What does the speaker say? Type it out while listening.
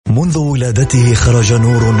منذ ولادته خرج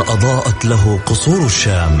نور أضاءت له قصور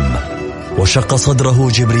الشام، وشق صدره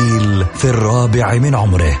جبريل في 4 من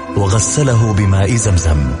عمره وغسله بماء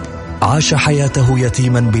زمزم. عاش حياته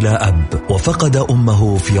يتيما بلا أب، وفقد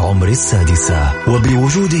أمه في عمر 6،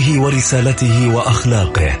 وبوجوده ورسالته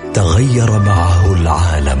وأخلاقه تغير معه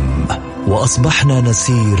العالم، وأصبحنا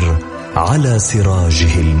نسير على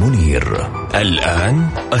سراجه المنير. الآن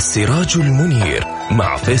السراج المنير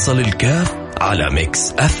مع فيصل الكاف على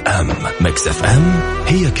ميكس اف ام. ميكس اف ام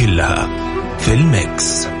هي كلها في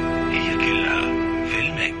الميكس.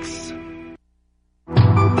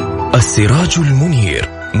 السراج المنير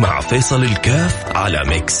مع فيصل الكاف على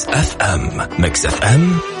ميكس اف ام. ميكس اف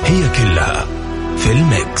ام هي كلها في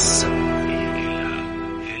الميكس.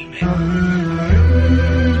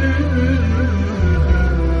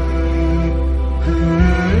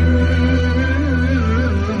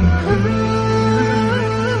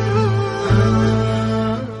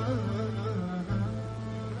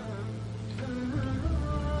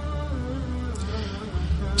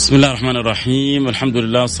 بسم الله الرحمن الرحيم. الحمد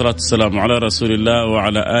لله والصلاة والسلام على رسول الله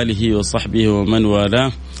وعلى آله وصحبه ومن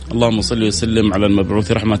والاه. اللهم صل وسلم على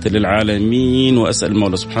المبعوث رحمة للعالمين، وأسأل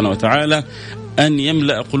المولى سبحانه وتعالى أن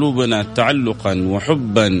يملأ قلوبنا تعلقا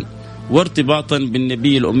وحبا وارتباطا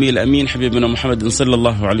بالنبي الأمي الأمين حبيبنا محمد صلى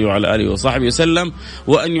الله عليه وعلى آله وصحبه وسلم،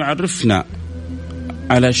 وأن يعرفنا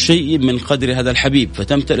على شيء من قدر هذا الحبيب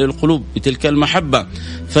فتمتلئ القلوب بتلك المحبة،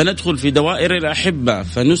 فندخل في دوائر الأحبة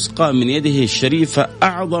فنسقى من يده الشريفة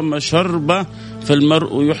أعظم شربة،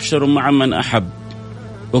 فالمرء يحشر مع من أحب.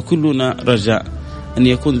 وكلنا رجاء أن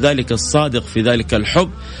يكون ذلك الصادق في ذلك الحب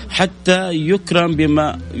حتى يكرم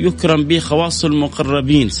بما يكرم به خواص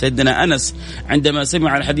المقربين. سيدنا أنس عندما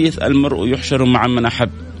سمع الحديث المرء يحشر مع من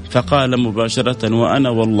أحب فقال مباشرة: وأنا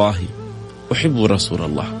والله أحب رسول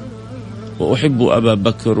الله وأحب أبا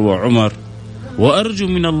بكر وعمر، وأرجو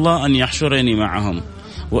من الله أن يحشرني معهم،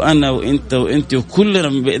 وأنا وأنت وكلنا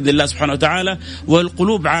بإذن الله سبحانه وتعالى.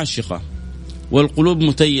 والقلوب عاشقة، والقلوب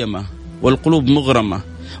متيمة، والقلوب مغرمة،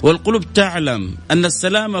 والقلوب تعلم أن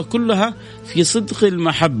السلامة كلها في صدق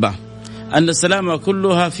المحبة، أن السلامة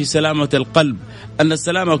كلها في سلامة القلب، أن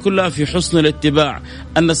السلامة كلها في حسن الاتباع،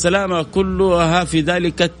 أن السلامة كلها في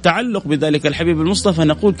ذلك التعلق بذلك الحبيب المصطفى.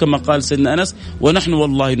 نقول كما قال سيدنا أنس: ونحن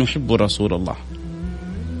والله نحب رسول الله،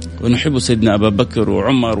 ونحب سيدنا أبا بكر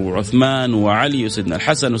وعمر وعثمان وعلي وسيدنا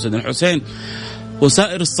الحسن وسيدنا الحسين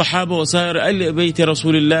وسائر الصحابة وسائر أهل بيت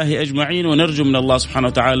رسول الله أجمعين، ونرجو من الله سبحانه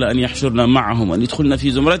وتعالى أن يحشرنا معهم وأن يدخلنا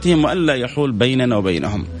في زمرتهم وأن لا يحول بيننا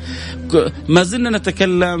وبينهم. ما زلنا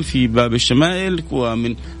نتكلم في باب الشمائل،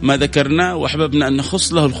 ومن ما ذكرناه وأحببنا أن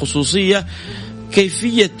نخص له الخصوصية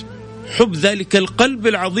كيفية حب ذلك القلب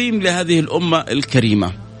العظيم لهذه الأمة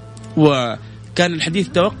الكريمة. وكان الحديث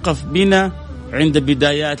توقف بنا عند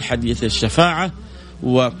بدايات حديث الشفاعة،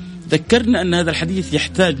 وذكرنا أن هذا الحديث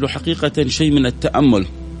يحتاج له حقيقة شيء من التأمل،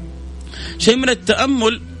 شيء من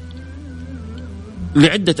التأمل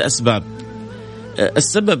لعدة أسباب.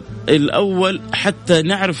 السبب الأول حتى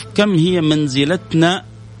نعرف كم هي منزلتنا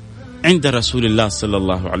عند رسول الله صلى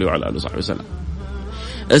الله عليه وعلى آله وصحبه وسلم.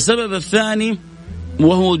 السبب الثاني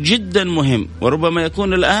وهو جدا مهم وربما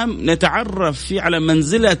يكون الأهم، نتعرف فيه على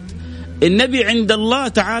منزلة النبي عند الله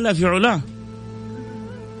تعالى في علاه،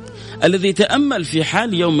 الذي تأمل في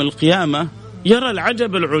حال يوم القيامة يرى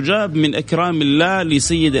العجب العجاب من إكرام الله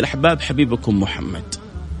لسيد الأحباب حبيبكم محمد.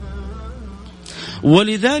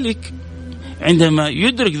 ولذلك عندما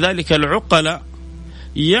يدرك ذلك العقلاء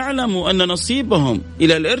يعلموا أن نصيبهم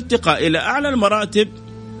إلى الارتقاء إلى أعلى المراتب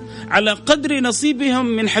على قدر نصيبهم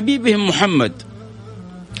من حبيبهم محمد.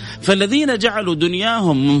 فالذين جعلوا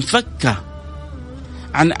دنياهم منفكة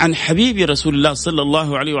عن حبيب رسول الله صلى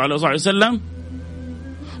الله عليه وعلى آله وسلم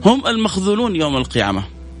هم المخذولون يوم القيامة،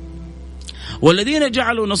 والذين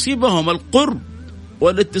جعلوا نصيبهم القرب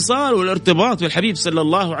والاتصال والارتباط بالحبيب صلى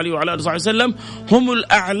الله عليه وعلى آله وسلم هم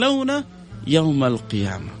الأعلون يوم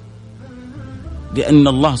القيامة، لأن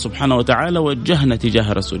الله سبحانه وتعالى وجهنا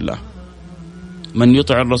تجاه رسول الله: من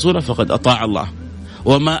يطع الرسول فقد أطاع الله،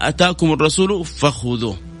 وما أتاكم الرسول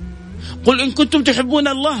فخذوه، قل إن كنتم تحبون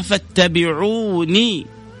الله فاتبعوني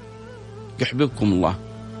يحببكم الله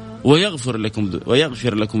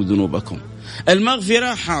ويغفر لكم ذنوبكم.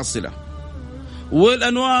 المغفرة حاصلة،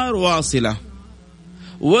 والأنوار واصلة،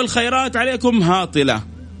 والخيرات عليكم هاطلة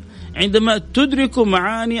عندما تدركوا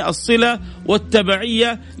معاني الصلة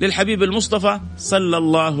والتبعية للحبيب المصطفى صلى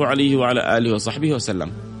الله عليه وعلى آله وصحبه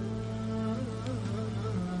وسلم.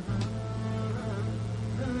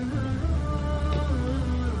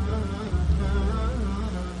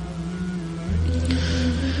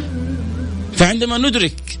 فعندما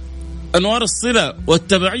ندرك أنوار الصلة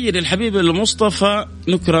والتبعية للحبيب المصطفى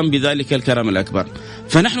نكرم بذلك الكرم الأكبر.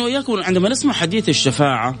 فنحن وإياكم عندما نسمع حديث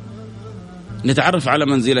الشفاعة نتعرف على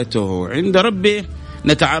منزلته عند ربه،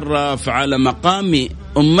 نتعرف على مقام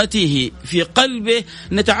أمته في قلبه،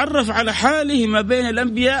 نتعرف على حاله ما بين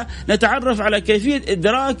الأنبياء، نتعرف على كيفية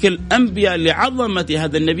إدراك الأنبياء لعظمة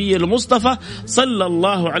هذا النبي المصطفى صلى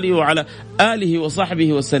الله عليه وعلى آله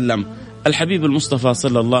وصحبه وسلم. الحبيب المصطفى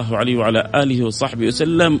صلى الله عليه وعلى آله وصحبه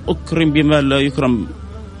وسلم أكرم بما لا يكرم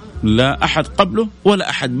لا أحد قبله ولا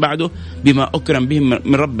أحد بعده، بما أكرم به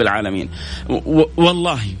من رب العالمين.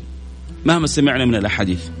 والله مهما سمعنا من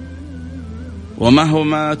الأحاديث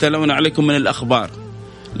ومهما تلون عليكم من الأخبار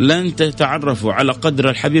لن تتعرفوا على قدر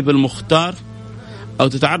الحبيب المختار أو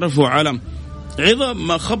تتعرفوا على عظم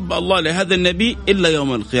ما خبأ الله لهذا النبي إلا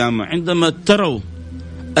يوم القيامة، عندما تروا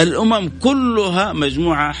الأمم كلها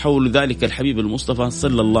مجموعة حول ذلك الحبيب المصطفى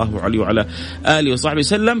صلى الله عليه وعلى آله وصحبه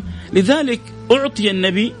وسلم. لذلك أعطي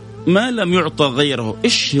النبي ما لم يعطى غيره.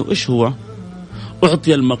 إيش هو؟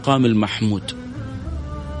 أعطي المقام المحمود،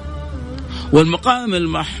 والمقام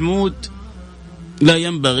المحمود لا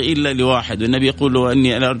ينبغي إلا لواحد، والنبي يقول له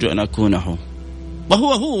أني أنا أرجو أن أكونه،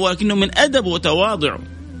 وهو ولكنه من أدب وتواضع.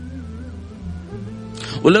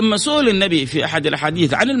 ولما سئل النبي في أحد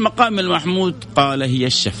الحديث عن المقام المحمود قال هي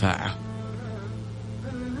الشفاعة.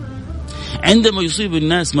 عندما يصيب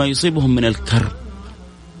الناس ما يصيبهم من الكرب،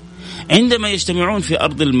 عندما يجتمعون في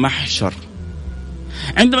أرض المحشر،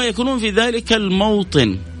 عندما يكونون في ذلك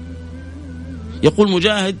الموطن، يقول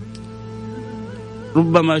مجاهد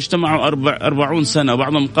ربما اجتمعوا 40 سنة،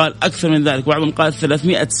 وبعضهم قال أكثر من ذلك، وبعضهم قال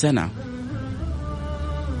 300 سنة.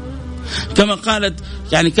 كما قالت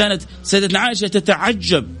كانت سيدتنا عائشة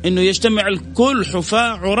تتعجب أنه يجتمع الكل حفاة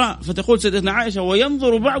عراء، فتقول سيدتنا عائشة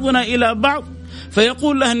وينظر بعضنا إلى بعض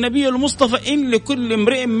فيقول لها النبي المصطفى إن لكل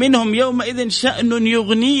امرئ منهم يومئذ شأن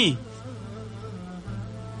يغنيه.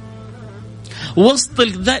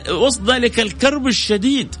 وسط ذلك الكرب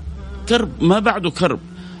الشديد، كرب ما بعده كرب،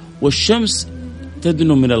 والشمس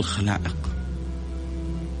تدنو من الخلائق،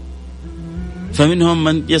 فمنهم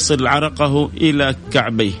من يصل عرقه إلى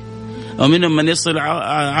كعبيه، ومنهم من يصل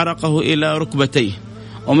عرقه إلى ركبتيه،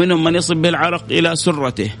 ومنهم من يصل به العرق إلى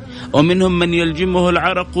سرته، ومنهم من يلجمه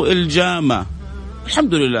العرق إلجاما.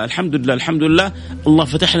 الحمد لله الحمد لله الحمد لله، الله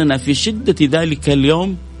فتح لنا في شدة ذلك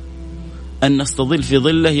اليوم أن نستظل في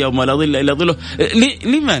ظله يوم لا ظل إلا ظله.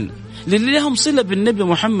 لمن؟ اللي لهم صلة بالنبي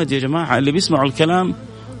محمد يا جماعة، اللي بيسمعوا الكلام،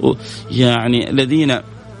 يعني الذين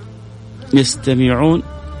يستمعون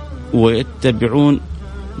ويتبعون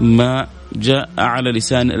ما جاء على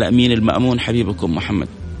لسان الأمين المأمون حبيبكم محمد،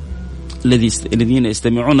 الذين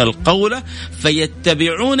يستمعون القول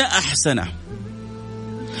فيتبعون أحسنه.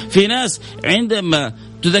 في ناس عندما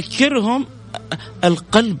تذكرهم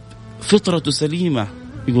القلب فطرة سليمة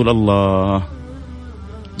يقول الله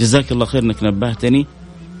جزاك الله خير انك نبهتني،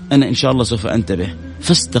 أنا إن شاء الله سوف أنتبه،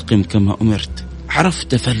 فاستقم كما أمرت،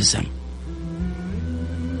 عرفت فالزم.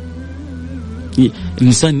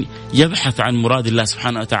 الإنسان يبحث عن مراد الله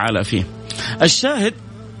سبحانه وتعالى فيه. الشاهد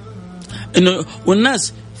إنه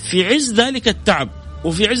والناس في عز ذلك التعب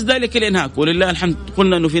وفي عز ذلك الإنهاك، ولله الحمد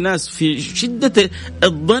قلنا إنه في ناس في شدة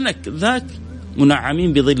الضنك ذاك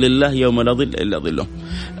منعمين بظل الله يوم لا ظل إلا ظله.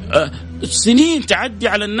 سنين تعدي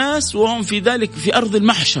على الناس وهم في ذلك في أرض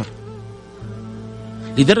المحشر،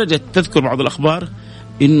 لدرجة تذكر بعض الأخبار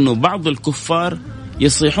إنه بعض الكفار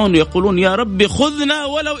يصيحون يقولون يا رب خذنا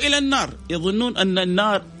ولو إلى النار، يظنون أن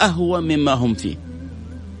النار أهوى مما هم فيه.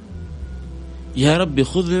 يا رب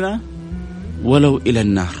خذنا ولو إلى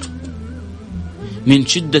النار، من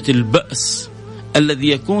شدة البأس الذي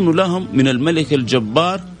يكون لهم من الملك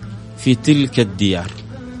الجبار في تلك الديار.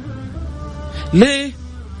 ليه؟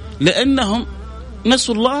 لأنهم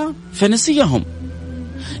نسوا الله فنسيهم،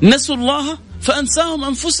 نسوا الله فأنساهم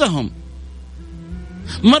أنفسهم.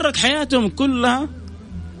 مرت حياتهم كلها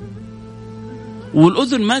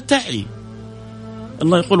والأذن ما تعي،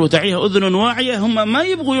 الله يقول وتعيها أذن واعية، هم ما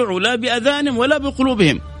يبغوا يعوا لا بأذانهم ولا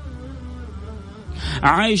بقلوبهم،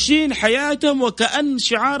 عايشين حياتهم وكأن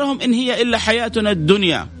شعارهم إن هي إلا حياتنا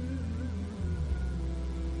الدنيا،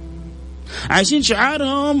 عايشين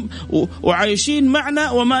شعارهم وعايشين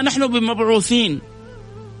معنا وما نحن بمبعوثين.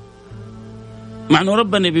 معنى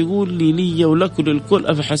ربنا بيقول لي ولكم للكل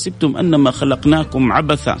أفحسبتم أنما خلقناكم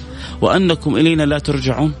عبثا وأنكم إلينا لا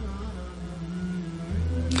ترجعون.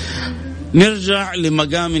 نرجع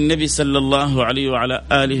لمقام النبي صلى الله عليه وعلى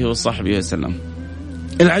آله وصحبه وسلم.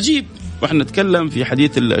 العجيب وإحنا نتكلم في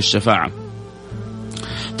حديث الشفاعة،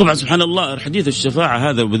 طبعا سبحان الله حديث الشفاعة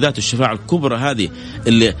هذا وبذات الشفاعة الكبرى هذه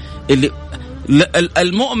اللي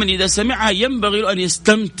المؤمن إذا سمعها ينبغي أن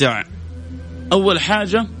يستمتع. أول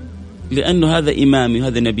حاجة لأنه هذا إمامي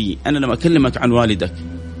وهذا نبي. أنا لما أكلمك عن والدك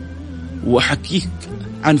وأحكيك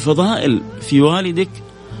عن فضائل في والدك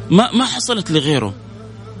ما حصلت لغيره.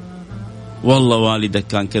 والله والدك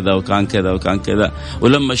كان كذا وكان كذا وكان كذا،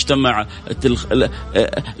 ولما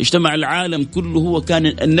اجتمع العالم كله هو كان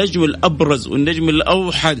النجم الأبرز والنجم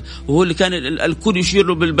الأوحد، وهو اللي كان الكل يشير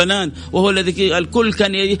له بالبنان، وهو الذي الكل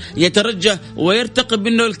كان يترجى ويرتقب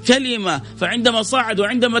منه الكلمة. فعندما صعد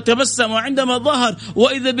وعندما تبسم وعندما ظهر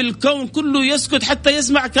وإذا بالكون كله يسكت حتى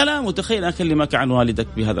يسمع كلامه. تخيل أكلمك عن والدك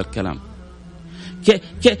بهذا الكلام.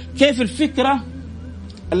 كيف الفكرة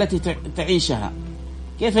التي تعيشها،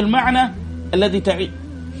 كيف المعنى الذي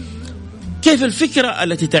كيف الفكرة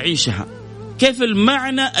التي تعيشها، كيف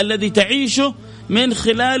المعنى الذي تعيشه من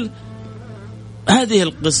خلال هذه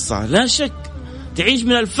القصة. لا شك تعيش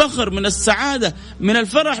من الفخر، من السعادة، من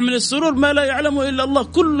الفرح، من السرور ما لا يعلمه إلا الله.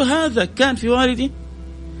 كل هذا كان في والدي.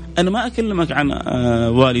 أنا ما أكلمك عن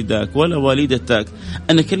والدك ولا والدتك،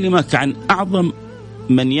 أنا أكلمك عن أعظم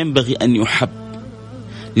من ينبغي أن يحب.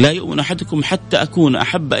 لا يؤمن أحدكم حتى أكون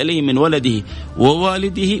أحب إليه من ولده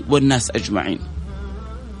ووالده والناس أجمعين.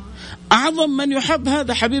 أعظم من يحب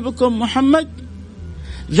هذا حبيبكم محمد.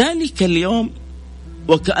 ذلك اليوم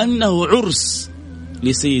وكأنه عرس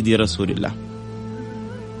لسيدي رسول الله،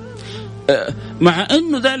 مع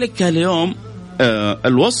أنه ذلك اليوم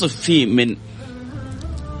الوصف فيه من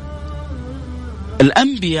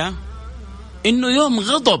الأنبياء إنه يوم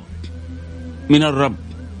غضب من الرب.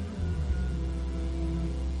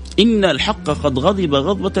 إن الحق قد غضب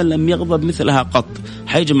غضبة لم يغضب مثلها قط.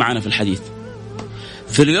 حيجي معنا في الحديث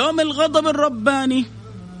في اليوم الغضب الرباني.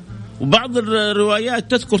 وبعض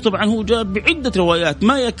الروايات تذكر، طبعا هو جاء بعدة روايات،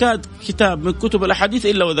 ما يكاد كتاب من كتب الأحاديث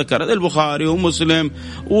إلا وذكرت، البخاري ومسلم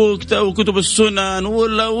وكتب السنن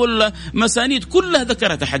ولا مسانيد كلها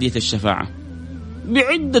ذكرت حديث الشفاعة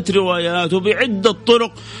بعدة روايات وبعدة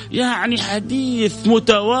طرق. يعني حديث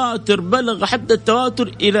متواتر بلغ حد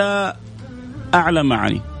التواتر إلى أعلى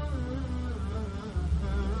معاني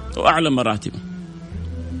وأعلى مراتب.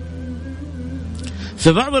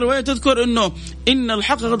 في بعض الروايات تذكر إنه إن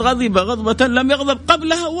الحق قد غضب غضبة لم يغضب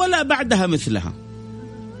قبلها ولا بعدها مثلها.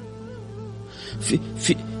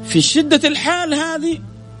 في شدة الحال هذه،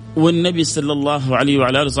 والنبي صلى الله عليه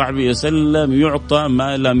وعلى آله وصحبه وسلم يعطى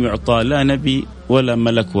ما لم يعطى لا نبي ولا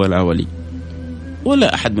ملك ولا ولي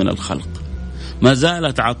ولا أحد من الخلق. ما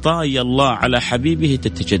زالت عطايا الله على حبيبه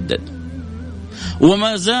تتجدد،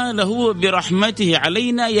 وما زال هو برحمته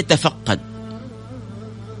علينا يتفقد.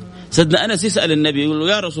 سيدنا أنس يسأل النبي يقول له: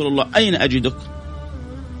 يا رسول الله أين أجدك؟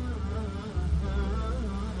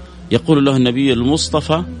 يقول له النبي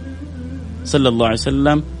المصطفى صلى الله عليه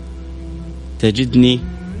وسلم: تجدني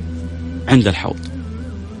عند الحوض.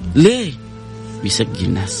 ليه؟ بيسقي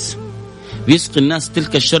الناس، بيسقي الناس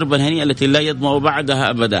تلك الشربة الهنيئة التي لا يظمأ بعدها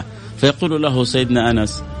أبدا. فيقول له سيدنا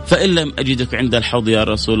أنس: فإن لم أجدك عند الحوض يا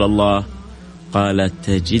رسول الله؟ قال: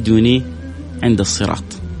 تجدني عند الصراط.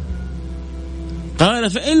 قال: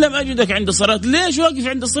 فإن لم أجدك عند الصراط. ليش واقف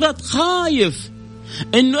عند الصراط؟ خايف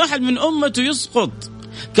إنه أحد من أمته يسقط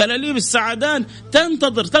كلاليب السعدان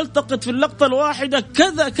تنتظر تلتقط في اللقطة الواحدة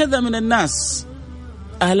كذا كذا من الناس،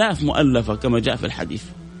 آلاف مؤلفة كما جاء في الحديث،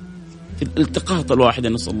 في الالتقاط الواحدة.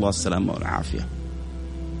 نسأل الله السلامة والعافية.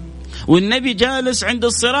 والنبي جالس عند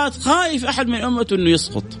الصراط خايف أحد من أمته إنه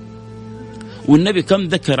يسقط. والنبي كم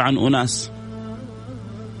ذكر عن أناس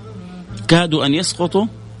كادوا أن يسقطوا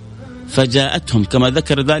فجاءتهم، كما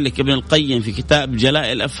ذكر ذلك ابن القيم في كتاب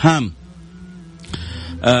جلاء الأفهام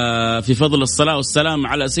في فضل الصلاة والسلام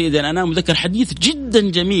على سيد الأنام. ذكر حديث جدا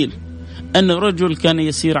جميل أن رجل كان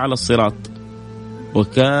يسير على الصراط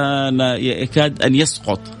وكان يكاد أن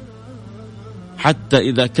يسقط، حتى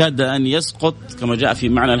إذا كاد أن يسقط كما جاء في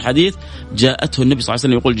معنى الحديث جاءته النبي صلى الله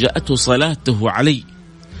عليه وسلم يقول: جاءته صلاته علي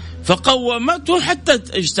فقومته حتى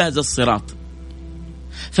اجتاز الصراط.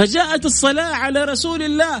 فجاءت الصلاة على رسول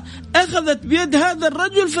الله أخذت بيد هذا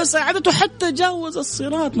الرجل فساعدته حتى جاوز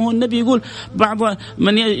الصراط. ما هو النبي يقول بعض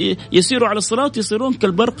من يسيروا على الصراط يصيرون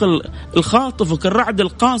كالبرق الخاطف وكالرعد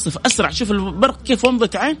القاصف أسرع. شوف البرق كيف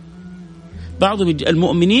ومضت عين. بعض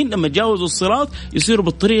المؤمنين لما جاوزوا الصراط يصيروا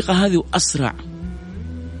بالطريقة هذه وأسرع.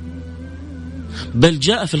 بل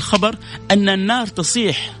جاء في الخبر أن النار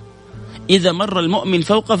تصيح إذا مر المؤمن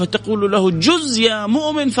فوقه فتقول له: جز يا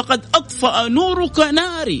مؤمن فقد أطفأ نورك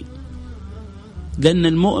ناري. لأن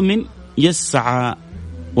المؤمن يسعى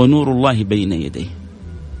ونور الله بين يديه،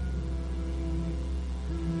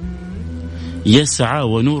 يسعى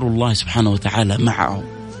ونور الله سبحانه وتعالى معه.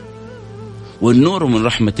 والنور من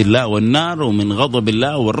رحمة الله، والنار من غضب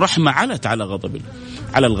الله، والرحمة علت على غضب الله،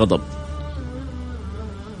 على الغضب.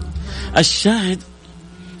 الشاهد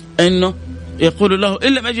أنه يقول له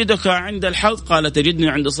إن لم أجدك عند الحوض قال تجدني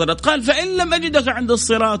عند الصراط. قال فإن لم أجدك عند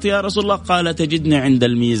الصراط يا رسول الله قال تجدني عند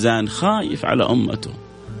الميزان. خايف على أمته،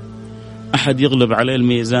 أحد يغلب عليه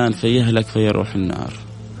الميزان فيهلك فيروح النار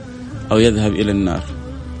أو يذهب إلى النار.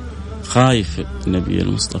 خايف النبي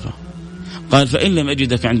المصطفى. قال فإن لم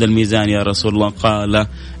أجدك عند الميزان يا رسول الله قال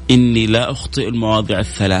إني لا أخطئ المواضع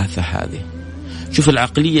الثلاثة هذه. شوف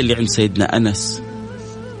العقلية اللي عند سيدنا أنس.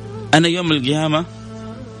 أنا يوم القيامة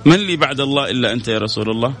من لي بعد الله إلا أنت يا رسول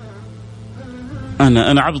الله.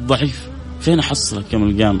 أنا عبد ضعيف، فين أحصلك يوم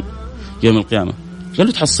القيامة؟ يوم القيامة قال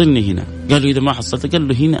له تحصلني هنا. قال له إذا ما حصلتك قال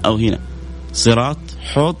له هنا أو هنا، صراط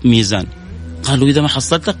حوض ميزان. قال له إذا ما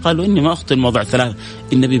حصلتك قال له إني ما أخطئ المواضع الثلاثة.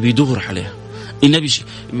 النبي بيدور عليها، النبي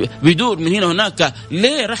بيدور من هنا هناك.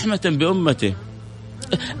 ليه؟ رحمة بأمته.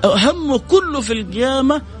 همه كله في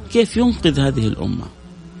القيامة كيف ينقذ هذه الأمة.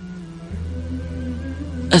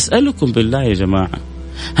 أسألكم بالله يا جماعة،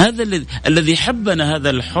 هذا الذي حبنا هذا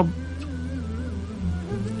الحب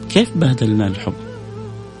كيف بهدلنا الحب؟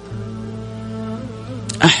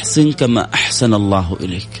 أحسن كما أحسن الله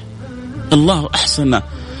إليك. الله أحسن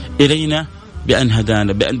إلينا بأن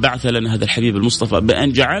هدانا، بأن بعث لنا هذا الحبيب المصطفى،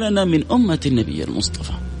 بأن جعلنا من أمة النبي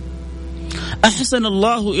المصطفى. أحسن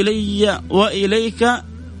الله إلي وإليك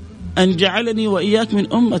أن جعلني وإياك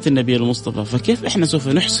من أمة النبي المصطفى. فكيف إحنا سوف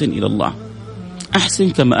نحسن إلى الله؟ أحسن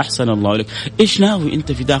كما أحسن الله إليك. إيش ناوي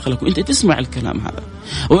أنت في داخلك وأنت تسمع الكلام هذا،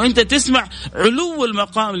 وأنت تسمع علو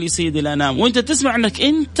المقام لسيد الأنام، وأنت تسمع أنك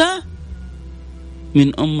أنت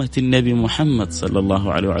من أمة النبي محمد صلى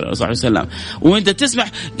الله عليه وعلى آله وسلم، وأنت تسمع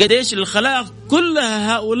قديش الخلائق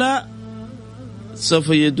كلها هؤلاء سوف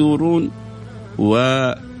يدورون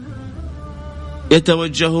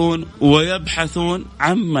ويتوجهون ويبحثون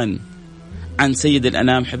عمن؟ عن سيد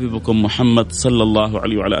الأنام حبيبكم محمد صلى الله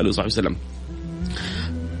عليه وعلى آله وسلم.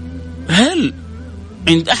 هل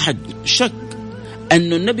عند أحد شك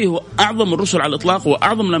أن النبي هو أعظم الرسل على الإطلاق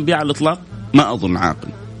وأعظم الأنبياء على الإطلاق؟ ما أظن عاقل.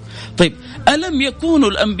 طيب ألم يكونوا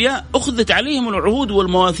الأنبياء أخذت عليهم العهود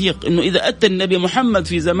والمواثيق إنه إذا أتى النبي محمد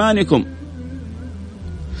في زمانكم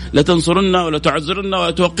لتنصرن ولا تعزرن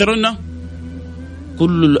ولا توقرن؟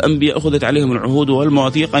 كل الأنبياء أخذت عليهم العهود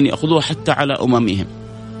والمواثيق أن يأخذوها حتى على أممهم.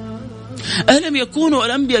 ألم يكونوا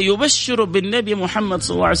الأنبياء يبشروا بالنبي محمد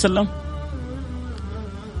صلى الله عليه وسلم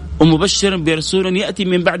ومبشر برسول يأتي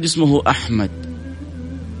من بعد اسمه أحمد؟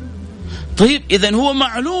 طيب إذن هو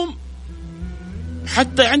معلوم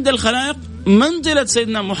حتى عند الخلائق منزلة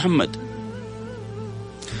سيدنا محمد.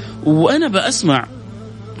 وأنا بأسمع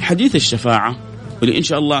حديث الشفاعة واللي إن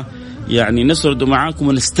شاء الله يعني نسرد معاكم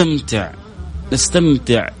ونستمتع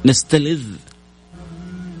نستلذ.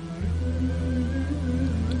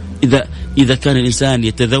 إذا كان الإنسان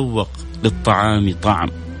يتذوق للطعام طعم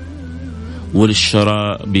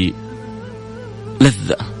وللشراب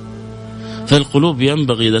لذة، فالقلوب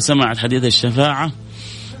ينبغي إذا سمعت حديث الشفاعة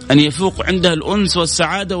أن يفوق عندها الأنس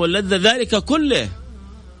والسعادة واللذة ذلك كله.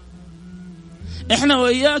 إحنا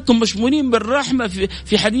وإياكم مشمولين بالرحمة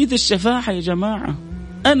في حديث الشفاعة يا جماعة.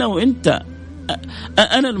 أنا وإنت،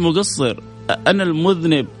 أنا المقصر، أنا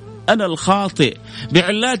المذنب، أنا الخاطئ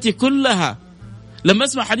بعلاتي كلها. لما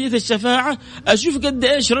أسمع حديث الشفاعة أشوف قد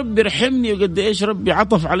إيش ربي رحمني وقد إيش ربي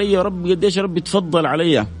عطف علي ورب قد إيش ربي تفضل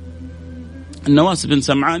علي. النواس بن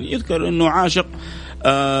سمعان يذكر أنه عاشق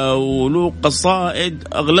وله قصائد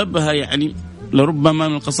أغلبها يعني لربما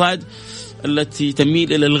من القصائد التي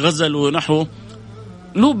تميل إلى الغزل ونحوه.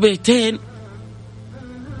 له بيتين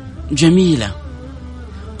جميلة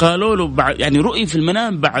قالوا له بعد يعني رؤي في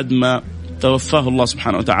المنام بعد ما توفاه الله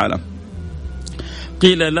سبحانه وتعالى.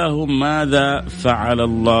 قيل له ماذا فعل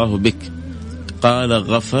الله بك؟ قال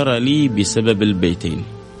غفر لي بسبب البيتين.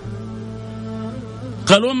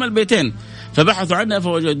 قالوا وما البيتين؟ فبحثوا عنها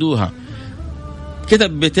فوجدوها.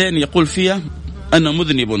 كتب بيتين يقول فيها أنا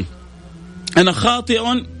مذنب، أنا خاطئ،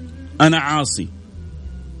 أنا عاصي.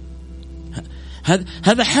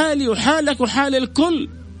 هذا حالي وحالك وحال الكل.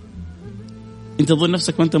 أنت تظن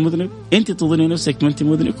نفسك ما أنت مذنب؟ أنت تظن نفسك ما أنت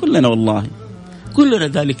مذنب؟ كلنا والله كلنا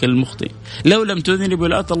ذلك المخطئ. لو لم تذنبوا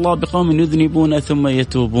لأتى الله بقوم يذنبون ثم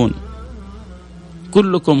يتوبون.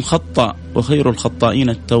 كلكم خطأ وخير الخطائين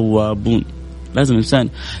التوابون. لازم الإنسان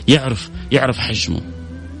يعرف حجمه.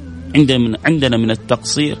 عندنا من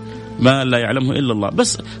التقصير ما لا يعلمه إلا الله.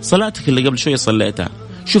 بس صلاتك اللي قبل شوية صليتها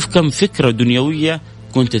شوف كم فكرة دنيوية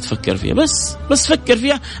كنت تفكر فيها. بس فكر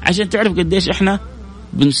فيها عشان تعرف قديش إحنا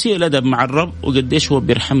بنسيء الأدب مع الرب وقديش هو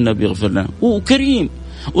بيرحمنا بيغفر لنا وكريم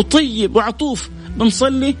وطيب وعطوف.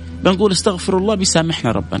 بنصلي بنقول استغفر الله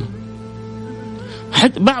بيسامحنا ربنا.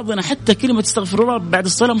 بعضنا حتى كلمة استغفر الله بعد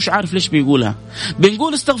الصلاة مش عارف ليش بيقولها.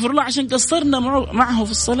 بنقول استغفر الله عشان قصرنا معه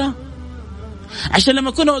في الصلاة. عشان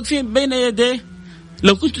لما كنا واقفين بين يديه،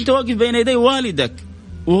 لو كنت أنت واقف بين يدي والدك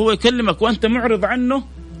وهو يكلمك وأنت معرض عنه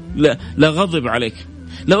لا غضب عليك.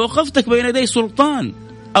 لو وقفتك بين يدي سلطان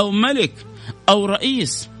أو ملك أو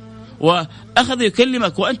رئيس وأخذ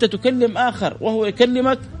يكلمك وأنت تكلم آخر وهو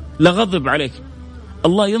يكلمك لغضب عليك.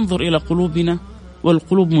 الله ينظر إلى قلوبنا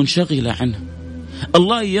والقلوب منشغلة عنه.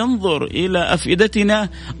 الله ينظر إلى أفئدتنا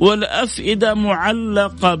والأفئدة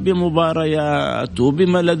معلقة بمباريات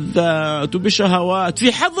وبملذات وبشهوات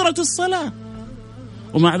في حضرة الصلاة،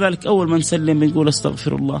 ومع ذلك أول ما نسلم يقول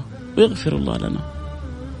استغفر الله ويغفر الله لنا.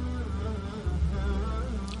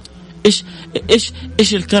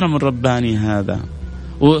 إيش الكرم الرباني هذا،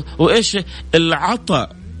 وإيش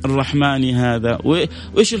العطاء الرحماني هذا،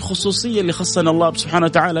 وإيش الخصوصية اللي خصنا الله سبحانه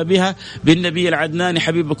وتعالى بها بالنبي العدناني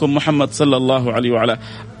حبيبكم محمد صلى الله عليه وعلى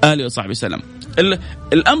آله وصحبه وسلم.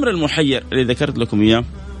 الأمر المحير اللي ذكرت لكم إياه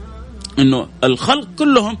إنه الخلق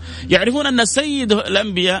كلهم يعرفون أن سيد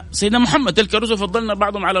الأنبياء سيدنا محمد، تلك الرسل فضلنا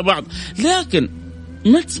بعضهم على بعض، لكن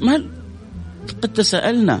ما قد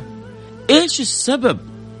تساءلنا إيش السبب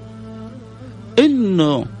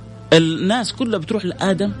إنه الناس كلها بتروح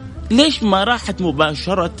لآدم؟ ليش ما راحت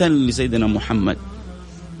مباشرة لسيدنا محمد؟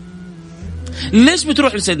 ليش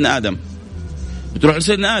بتروح لسيدنا آدم؟ بتروح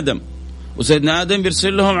لسيدنا آدم، وسيدنا آدم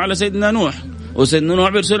بيرسل لهم على سيدنا نوح، وسيدنا نوح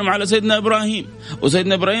بيرسلهم على سيدنا إبراهيم،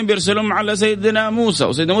 وسيدنا إبراهيم بيرسلهم على سيدنا موسى،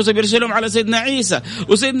 وسيدنا موسى بيرسلهم على سيدنا عيسى،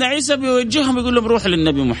 وسيدنا عيسى بيوجههم يقول لهم روح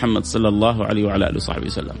للنبي محمد صلى الله عليه وعلى آله وصحبه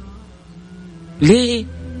وسلم. ليه؟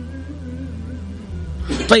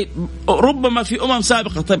 طيب ربما في أمم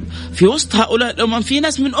سابقة، طيب في وسط هؤلاء الأمم في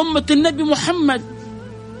ناس من أمة النبي محمد،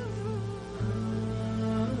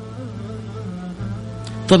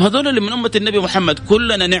 طيب هذول اللي من أمة النبي محمد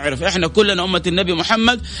كلنا نعرف، إحنا كلنا أمة النبي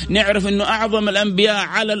محمد نعرف إنه أعظم الأنبياء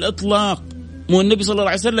على الإطلاق، والنبي صلى الله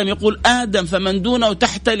عليه وسلم يقول آدم فمن دونه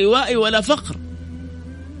تحت لوائي ولا فخر،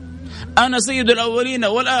 أنا سيد الأولين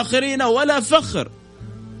والآخرين ولا فخر.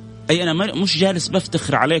 أي أنا مش جالس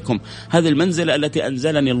بفتخر عليكم، هذه المنزلة التي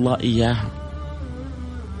أنزلني الله إياها.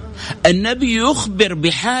 النبي يخبر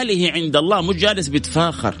بحاله عند الله، مش جالس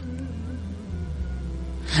بيتفاخر.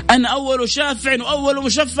 أنا أول شافع وأول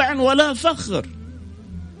مشفع ولا فخر،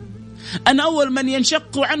 أنا أول من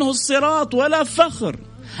ينشق عنه الصراط ولا فخر،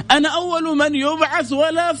 أنا أول من يبعث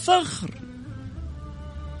ولا فخر،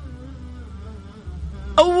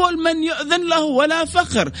 أول من يؤذن له ولا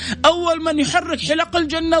فخر، أول من يحرك حلق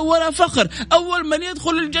الجنة ولا فخر، أول من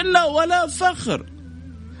يدخل الجنة ولا فخر.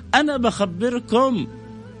 أنا بخبركم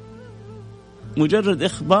مجرد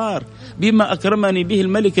إخبار بما أكرمني به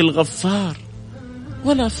الملك الغفار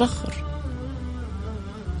ولا فخر.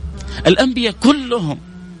 الأنبياء كلهم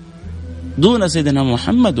دون سيدنا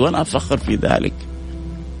محمد وأنا أفخر في ذلك.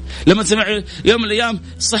 لما سمع يوم من الأيام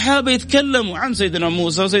الصحابة يتكلموا عن سيدنا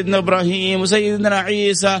موسى وسيدنا إبراهيم وسيدنا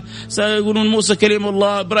عيسى، سيقولون موسى كليم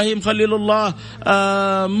الله، إبراهيم خليل الله،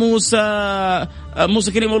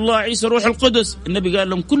 موسى كليم الله، عيسى روح القدس، النبي قال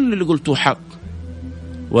لهم كل اللي قلتوه حق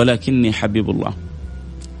ولكني حبيب الله.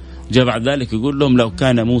 جاء بعد ذلك يقول لهم لو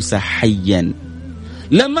كان موسى حيا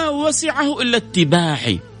لما وسعه إلا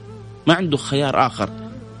اتباعي، ما عنده خيار آخر.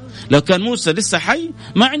 لو كان موسى لسه حي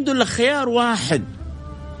ما عنده إلا خيار واحد،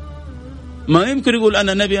 ما يمكن يقول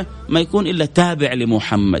أنا نبي، ما يكون إلا تابع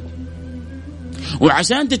لمحمد.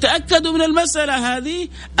 وعشان تتأكدوا من المسألة هذه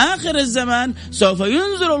آخر الزمان سوف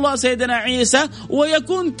ينزل الله سيدنا عيسى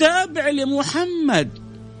ويكون تابع لمحمد.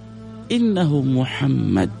 إنه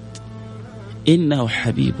محمد، إنه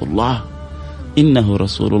حبيب الله، إنه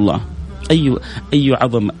رسول الله. أي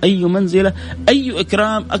عظمة، أي منزلة، أي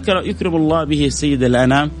إكرام يكرم الله به سيد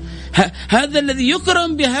الأنام. هذا الذي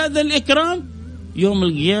يكرم بهذا الإكرام يوم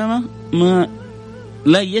القيامة ما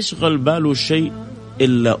لا يشغل باله شيء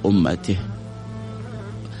إلا أمته.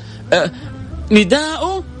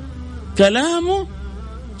 نداءه، كلامه،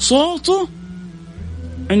 صوته،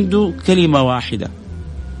 عنده كلمة واحدة.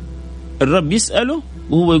 الرب يسأله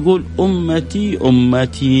وهو يقول أمتي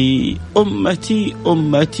أمتي أمتي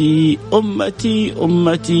أمتي أمتي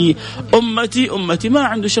أمتي أمتي أمتي، ما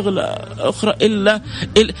عنده شغلة أخرى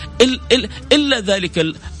إلا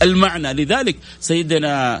ذلك المعنى. لذلك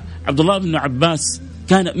سيدنا عبد الله بن عباس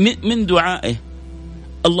كان من دعائه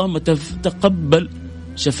اللهم تقبل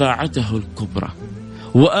شفاعته الكبرى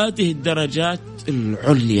وآته الدرجات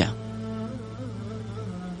العليا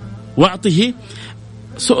واعطه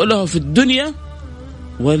سؤله في الدنيا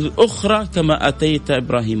والأخرى كما أتيت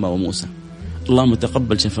إبراهيم وموسى. اللهم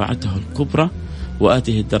تقبل شفاعته الكبرى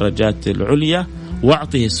وآته الدرجات العليا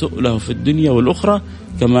واعطه سؤله في الدنيا والأخرى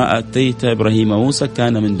كما أتيت إبراهيم وموسى.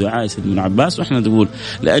 كان من دعاء سيدنا ابن عباس. وإحنا نقول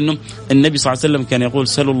لأنه النبي صلى الله عليه وسلم كان يقول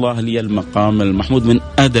سلوا الله لي المقام المحمود. من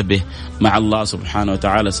أدبه مع الله سبحانه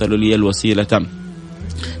وتعالى سلوا لي الوسيلة،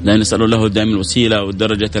 لا نسأل له دائما الوسيلة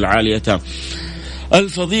والدرجة العالية.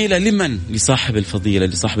 الفضيلة لمن؟ لصاحب الفضيلة،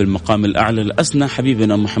 لصاحب المقام الأعلى الأسنى،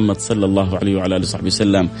 حبيبنا محمد صلى الله عليه وعلى آله وصحبه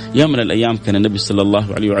وسلم. يوم من الأيام كان النبي صلى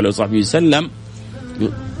الله عليه وعلى آله وصحبه وسلم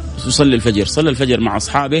يصلي الفجر، صلى الفجر مع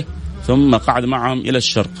أصحابه ثم قعد معهم إلى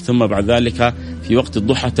الشرق، ثم بعد ذلك في وقت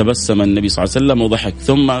الضحى تبسم النبي صلى الله عليه وسلم وضحك،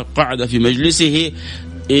 ثم قعد في مجلسه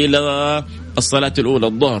إلى الصلاة الأولى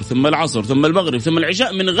الظهر ثم العصر ثم المغرب ثم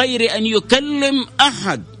العشاء من غير أن يكلم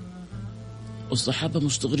أحد. والصحابة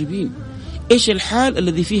مستغربين، إيش الحال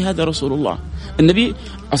الذي فيه هذا رسول الله؟ النبي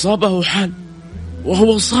أصابه حال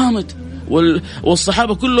وهو صامت،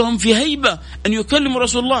 والصحابة كلهم في هيبة أن يكلموا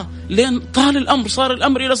رسول الله، لأن طال الأمر، صار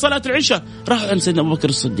الأمر إلى صلاة العشاء. راحوا عند سيدنا أبو بكر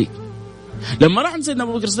الصديق. لما راح عند سيدنا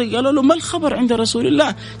أبو بكر الصديق قالوا له ما الخبر عند رسول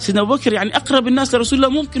الله؟ سيدنا أبو بكر يعني أقرب الناس لرسول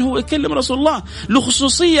الله، ممكن هو يكلم رسول الله، له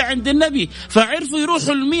خصوصية عند النبي. فعرفوا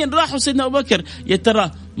يروحوا لمين؟ راحوا سيدنا أبو بكر. يا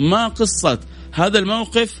ترى ما قصة هذا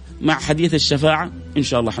الموقف مع حديث الشفاعة؟ إن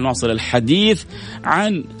شاء الله حنواصل الحديث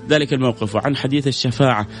عن ذلك الموقف وعن حديث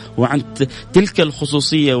الشفاعة وعن تلك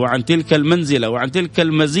الخصوصية وعن تلك المنزلة وعن تلك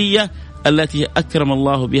المزية التي أكرم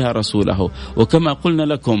الله بها رسوله. وكما قلنا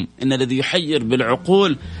لكم إن الذي يحير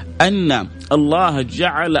بالعقول أن الله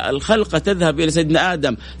جعل الخلق تذهب إلى سيدنا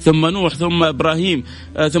آدم ثم نوح ثم إبراهيم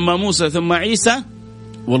ثم موسى ثم عيسى،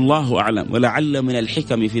 والله أعلم. ولعل من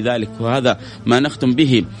الحكم في ذلك، وهذا ما نختم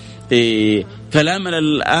به كلامنا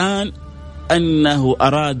الآن، أنه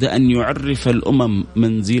أراد أن يعرف الأمم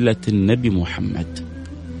منزلة النبي محمد.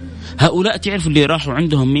 هؤلاء تعرفوا اللي راحوا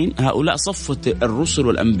عندهم مين؟ هؤلاء صفة الرسل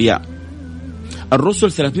والأنبياء.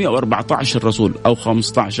 الرسل 314 رسول أو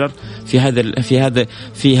 15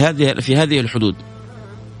 في هذه الحدود.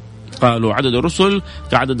 قالوا عدد الرسل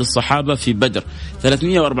كعدد الصحابة في بدر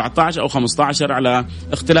 314 أو 15 على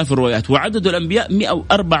اختلاف الروايات، وعدد الأنبياء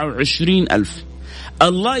 124,000.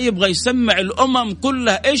 الله يبغى يسمع الأمم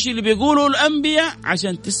كلها إيش اللي بيقولوا الأنبياء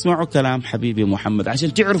عشان تسمعوا كلام حبيبي محمد،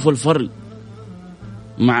 عشان تعرفوا الفرق،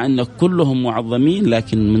 مع أن كلهم معظمين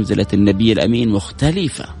لكن منزلة النبي الأمين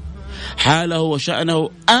مختلفة، حاله وشأنه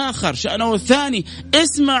آخر، شأنه الثاني.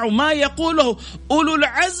 اسمعوا ما يقوله أولو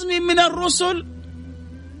العزم من الرسل،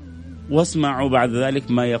 واسمعوا بعد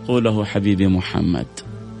ذلك ما يقوله حبيبي محمد.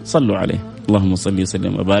 صلوا عليه، اللهم صل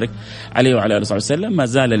وسلم وبارك عليه وعلى آله وصحبه وسلم. ما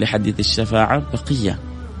زال لحديث الشفاعة بقية،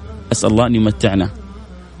 أسأل الله أن يمتعنا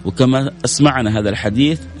وكما أسمعنا هذا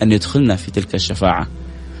الحديث أن يدخلنا في تلك الشفاعة،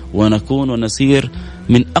 ونكون ونسير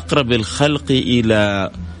من أقرب الخلق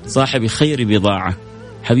إلى صاحب خير بضاعة،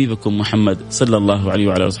 حبيبكم محمد صلى الله عليه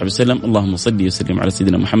وعلى آله وصحبه وسلم. اللهم صل وسلم على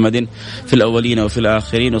سيدنا محمد في الأولين وفي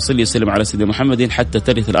الآخرين، وصل وسلم على سيدنا محمد حتى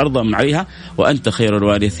ترث الأرض من عليها وأنت خير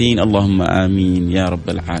الوارثين. اللهم آمين يا رب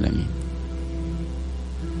العالمين.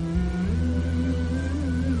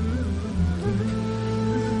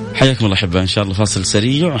 حياكم الله أحبة. إن شاء الله فاصل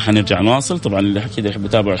سريع وحنرجع نواصل. طبعا اللي أكيد يحب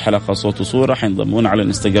يتابع الحلقة صوت وصورة حينضمون على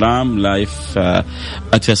الانستغرام لايف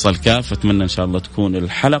 @فيصل كاف. أتمنى إن شاء الله تكون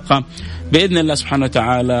الحلقة بإذن الله سبحانه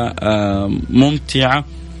وتعالى ممتعة،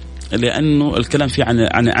 لأنه الكلام فيه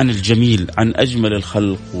عن الجميل، عن أجمل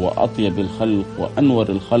الخلق وأطيب الخلق وأنور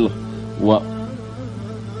الخلق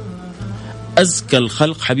وأزكى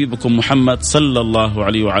الخلق، حبيبكم محمد صلى الله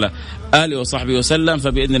عليه وعلى آله وصحبه وسلم.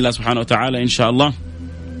 فبإذن الله سبحانه وتعالى إن شاء الله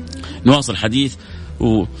نواصل الحديث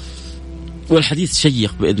والحديث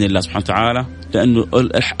شيق بإذن الله سبحانه وتعالى، لأنه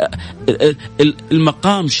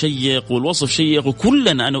المقام شيق والوصف شيق،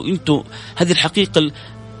 وكلنا أنا وإنتو هذه الحقيقة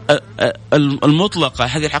المطلقة،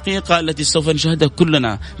 هذه الحقيقة التي سوف نشاهدها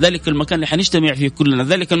كلنا، ذلك المكان اللي حنجتمع فيه كلنا،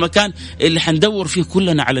 ذلك المكان اللي حندور فيه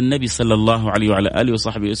كلنا على النبي صلى الله عليه وعلى آله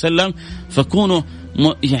وصحبه وسلم. فكونوا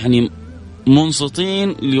يعني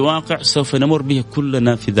منصتين لواقع سوف نمر به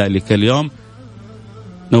كلنا في ذلك اليوم.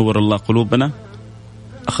 نور الله قلوبنا،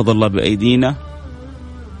 أخذ الله بأيدينا،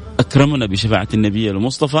 أكرمنا بشفاعة النبي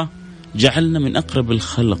المصطفى، جعلنا من أقرب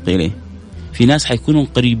الخلق إليه. في ناس حيكونوا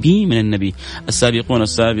قريبين من النبي، السابقون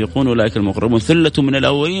السابقون أولئك المقربون، ثلة من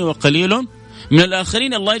الأولين وقليل من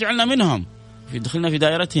الآخرين. الله يجعلنا منهم، يدخلنا في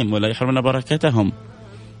دائرتهم ولا يحرمنا بركتهم.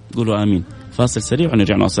 قولوا آمين. فاصل سريع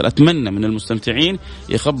ونرجع نواصل. أتمنى من المستمتعين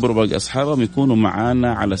يخبروا باقي أصحابهم يكونوا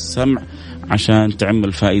معانا على السمع عشان تعم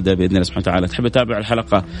الفائدة بإذن الله سبحانه وتعالى. تحب تتابع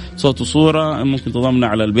الحلقة صوت وصورة ممكن تضمنا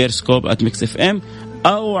على البيرسكوب @mixfm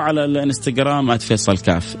أو على الانستغرام @فيصل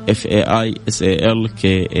كاف FAISALKAF.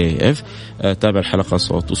 تابع الحلقة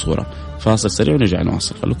صوت وصورة. فاصل سريع ونرجع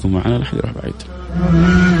نواصل، خليكم معنا لا حد يروح بعيد.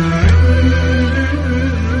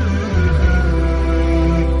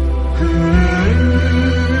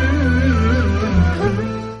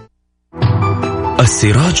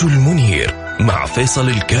 السراج المنير مع فيصل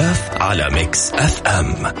الكاف على ميكس اف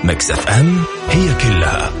ام. ميكس اف ام هي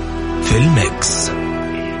كلها في الميكس.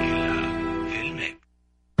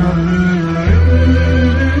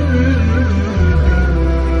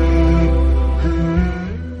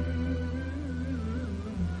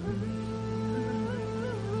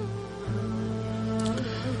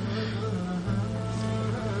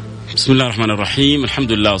 بسم الله الرحمن الرحيم.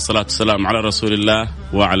 الحمد لله والصلاة والسلام على رسول الله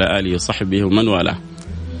وعلى آله وصحبه ومن والاه.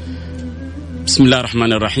 بسم الله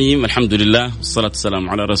الرحمن الرحيم. الحمد لله والصلاة والسلام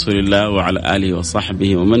على رسول الله وعلى آله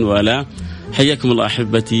وصحبه ومن والاه. حياكم الله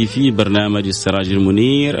أحبتي في برنامج السراج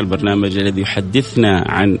المنير، البرنامج الذي يحدثنا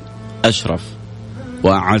عن أشرف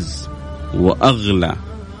وأعز وأغلى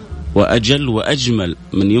وأجل وأجمل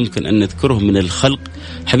من يمكن أن نذكره من الخلق،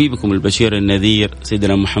 حبيبكم البشير النذير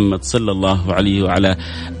سيدنا محمد صلى الله عليه وعلى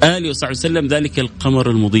آله وصحبه وسلم. ذلك القمر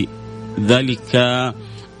المضيء، ذلك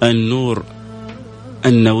النور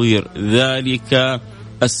النوير، ذلك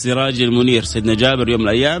السراج المنير. سيدنا جابر يوم من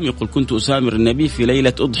الأيام يقول: كنت أسامر النبي في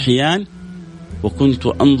ليلة أضحيان وكنت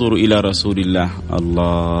أنظر إلى رسول الله.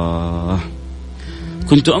 الله،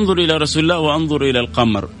 كنت أنظر إلى رسول الله وأنظر إلى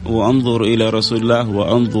القمر، وأنظر إلى رسول الله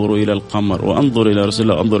وأنظر إلى القمر، وأنظر إلى رسول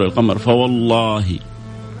الله وأنظر إلى القمر، فوالله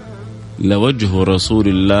لوجه رسول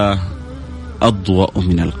الله أضوأ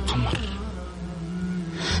من القمر.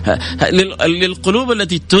 للقلوب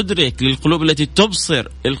التي تدرك، للقلوب التي تبصر،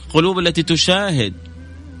 القلوب التي تشاهد،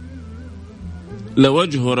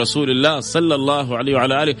 لوجه رسول الله صلى الله عليه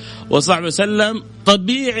وعلى آله وصحبه وسلم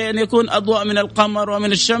طبيعي أن يكون أضوأ من القمر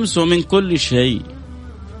ومن الشمس ومن كل شيء.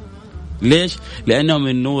 ليش؟ لأنه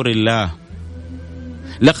من نور الله.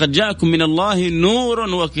 لقد جاءكم من الله نور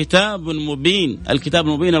وكتاب مبين. الكتاب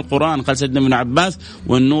المبين القرآن، قال سيدنا ابن عباس،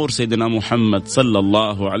 والنور سيدنا محمد صلى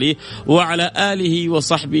الله عليه وعلى آله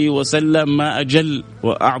وصحبه وسلم. ما أجل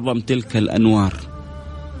وأعظم تلك الأنوار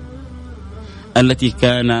التي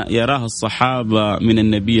كان يراها الصحابة من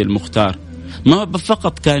النبي المختار. ما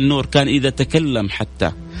فقط كان نور، كان إذا تكلم،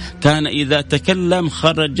 حتى كان إذا تكلم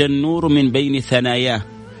خرج النور من بين ثناياه.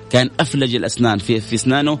 كان أفلج الأسنان، في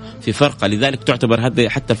أسنانه في فرقة، لذلك تعتبر هذه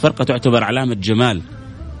حتى الفرقة تعتبر علامة جمال.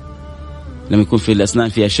 لما يكون في الأسنان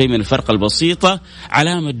فيها شيء من الفرقة البسيطة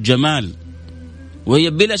علامة جمال، وهي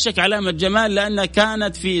بلا شك علامة جمال لأنها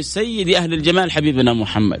كانت في سيد أهل الجمال حبيبنا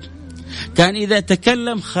محمد. كان إذا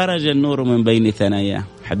تكلم خرج النور من بين ثناياه،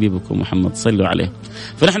 حبيبكم محمد صلوا عليه.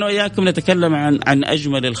 فنحن وإياكم نتكلم عن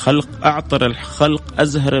أجمل الخلق، أعطر الخلق،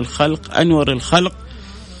 أزهر الخلق، أنور الخلق،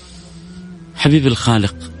 حبيب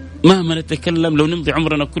الخالق. مهما نتكلم، لو نمضي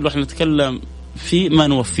عمرنا كله احنا نتكلم في ما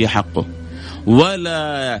نوفي حقه،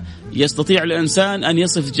 ولا يستطيع الإنسان أن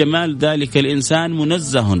يصف جمال ذلك الإنسان.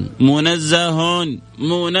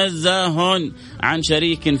 منزه عن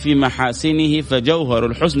شريك في محاسنه، فجوهر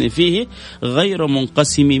الحسن فيه غير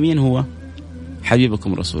منقسم. من هو؟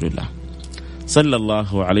 حبيبكم رسول الله صلى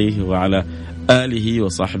الله عليه وعلى آله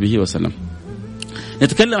وصحبه وسلم.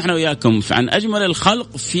 نتكلم احنا وياكم عن أجمل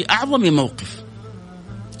الخلق في أعظم موقف،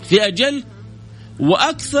 في أجل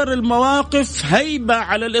وأكثر المواقف هيبة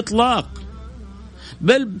على الإطلاق،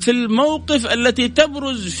 بل في الموقف التي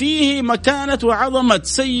تبرز فيه مكانة وعظمة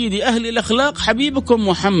سيد أهل الأخلاق حبيبكم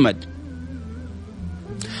محمد،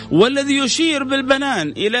 والذي يشير بالبنان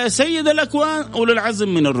إلى سيد الأكوان أولي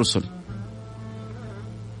العزم من الرسل.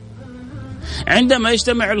 عندما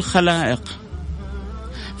يجتمع الخلائق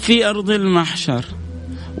في أرض المحشر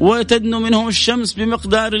وتدنو منهم الشمس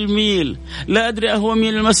بمقدار الميل، لا أدري أهو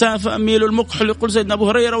ميل المسافة أم ميل المكحل، يقول سيدنا أبو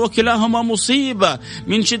هريرة: وكلاهما مصيبة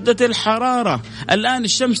من شدة الحرارة. الآن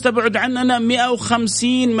الشمس تبعد عننا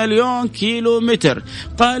 150 مليون كيلو متر.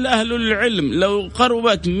 قال أهل العلم: لو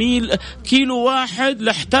قربت كيلو واحد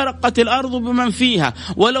لاحترقت الأرض بمن فيها،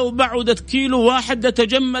 ولو بعدت كيلو واحد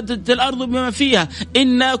لتجمدت الأرض بمن فيها.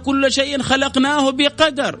 إنا كل شيء خلقناه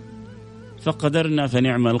بقدر فقدرنا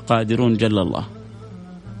فنعم القادرون. جل الله.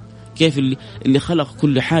 كيف اللي خلق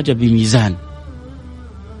كل حاجة بميزان،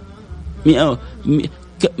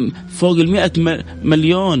 فوق 100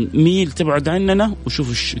 مليون ميل تبعد عننا.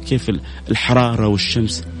 وشوف كيف الحرارة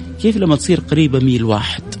والشمس كيف لما تصير قريبة ميل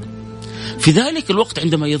واحد. في ذلك الوقت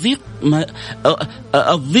عندما يضيق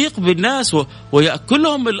الضيق بالناس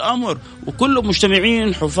ويأكلهم الأمر، وكلهم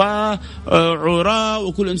مجتمعين حفاة عراء،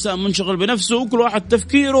 وكل إنسان منشغل بنفسه، وكل واحد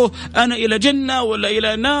تفكيره أنا إلى جنة ولا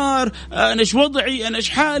إلى نار، أنا إيش وضعي، أنا إيش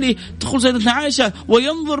حالي. تقول سيدتنا عائشة: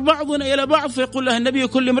 وينظر بعضنا إلى بعض فيقول له النبي: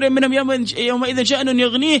 كل امرئ منهم يومئذ شأن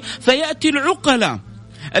يغنيه. فيأتي العقلاء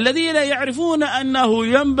الذين يعرفون أنه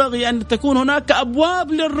ينبغي أن تكون هناك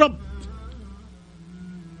أبواب للرب،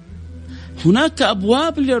 هناك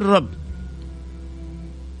أبواب للرب.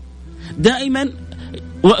 دائما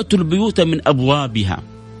وأتوا البيوت من أبوابها.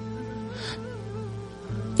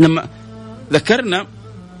 لما ذكرنا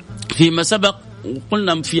فيما سبق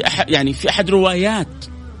وقلنا في أحد روايات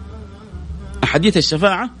أحاديث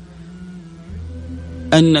الشفاعة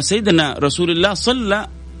أن سيدنا رسول الله صلى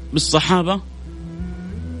بالصحابة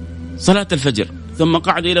صلاة الفجر، ثم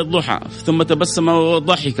قعد إلى الضحى، ثم تبسم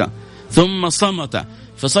وضحك، ثم صمت،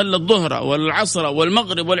 فصلى الظهر والعصر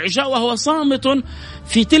والمغرب والعشاء وهو صامت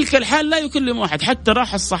في تلك الحال لا يكلم أحد، حتى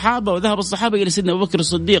راح الصحابة وذهب الصحابة إلى سيدنا أبو بكر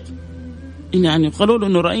الصديق، يعني قالوا له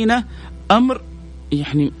أنه رأينا أمر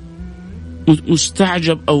يعني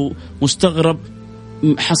مستعجب أو مستغرب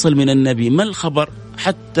حصل من النبي، ما الخبر؟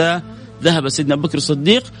 حتى ذهب سيدنا أبو بكر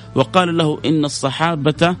الصديق وقال له إن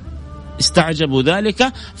الصحابة استعجبوا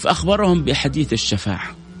ذلك، فأخبرهم بحديث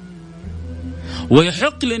الشفاعة.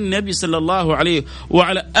 ويحق للنبي صلى الله عليه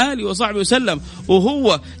وعلى آله وصحبه وسلم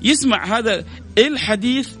وهو يسمع هذا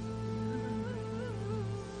الحديث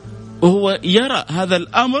وهو يرى هذا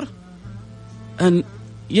الأمر أن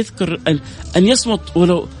يذكر أن يصمت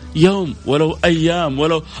ولو يوم ولو أيام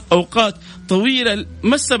ولو أوقات طويلة.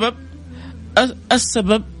 ما السبب؟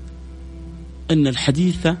 السبب أن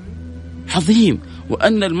الحديث عظيم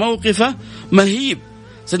وأن الموقف مهيب.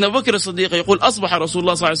 سيدنا أبو بكر الصديق يقول أصبح رسول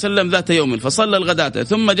الله صلى الله عليه وسلم ذات يوم فصلى الغداة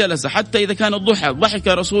ثم جلس حتى إذا كان الضحى ضحك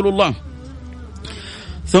رسول الله،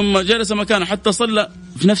 ثم جلس مكانه حتى صلى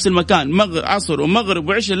في نفس المكان عصر ومغرب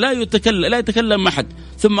وعشاء لا يتكلم أحد،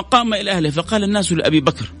 ثم قام إلى أهله فقال الناس لأبي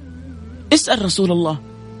بكر اسأل رسول الله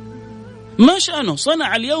ما شأنه،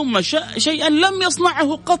 صنع اليوم شيئا لم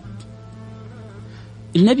يصنعه قط.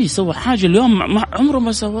 النبي سوى حاجة اليوم عمره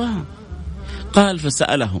ما سواها. قال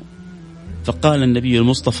فسأله فقال النبي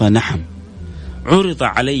المصطفى نعم، عرض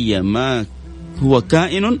علي ما هو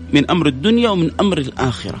كائن من أمر الدنيا ومن أمر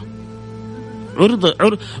الآخرة.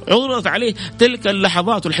 عرضت عليه تلك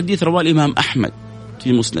اللحظات، والحديث رواه الإمام أحمد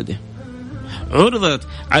في مسنده. عرضت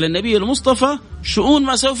على النبي المصطفى شؤون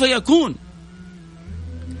ما سوف يكون.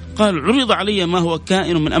 قال عرض علي ما هو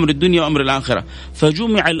كائن من أمر الدنيا وأمر الآخرة،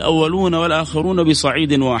 فجمع الأولون والآخرون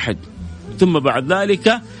بصعيد واحد. ثم بعد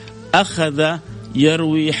ذلك أخذ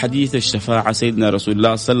يروي حديث الشفاعة سيدنا رسول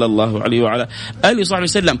الله صلى الله عليه وعلى آله وصحبه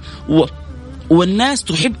وسلم، والناس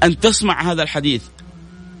تحب أن تسمع هذا الحديث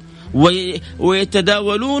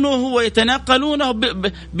ويتداولونه ويتناقلونه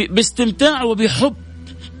باستمتاع وبحب.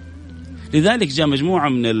 لذلك جاء مجموعة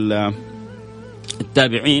من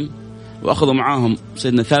التابعين وأخذوا معاهم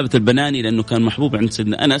سيدنا ثابت البناني لأنه كان محبوب عند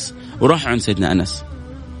سيدنا أنس، وراحوا عند سيدنا أنس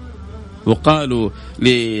وقالوا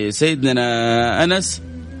لسيدنا أنس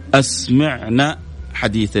أسمعنا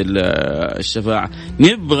حديث الشفاعة،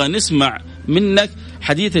 نبغى نسمع منك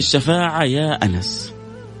حديث الشفاعة يا أنس.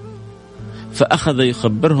 فأخذ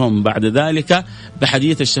يخبرهم بعد ذلك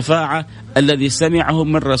بحديث الشفاعة الذي سمعه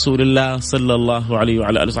من رسول الله صلى الله عليه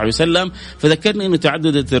وعلى آله وصحبه وسلم. فذكرني أنه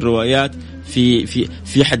تعددت الروايات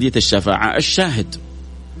في حديث الشفاعة. الشاهد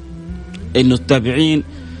أنه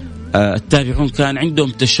التابعون كان عندهم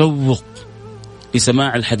تشوق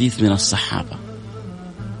لسماع الحديث من الصحابة،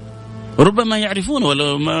 ربما يعرفونه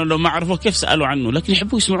ولو ما عرفوه كيف سألوا عنه، لكن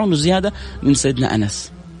يحبوا يسمعونه زيادة من سيدنا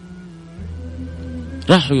أنس.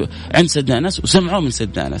 راحوا عند سيدنا أنس وسمعوا من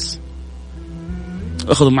سيدنا أنس،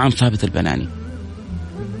 أخذوا معهم ثابت البناني.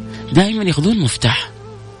 دائما يأخذون مفتاح.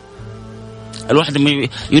 الواحد لما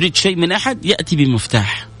يريد شيء من أحد يأتي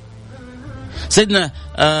بمفتاح. سيدنا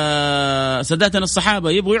ساداتنا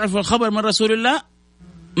الصحابة يبغوا يعرفوا الخبر من رسول الله،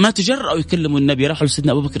 ما تجرأوا يكلموا النبي، راحوا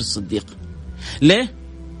لسيدنا أبو بكر الصديق. ليه؟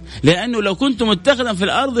 لأنه لو كنت متخذا في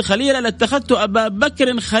الأرض خليلا لاتخذت أبا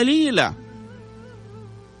بكر خليلا.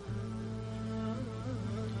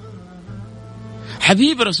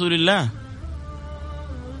 حبيب رسول الله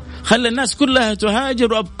خلى الناس كلها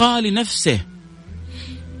تهاجر وأبقى لنفسه.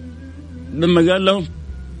 لما قال لهم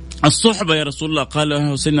الصحبة يا رسول الله، قال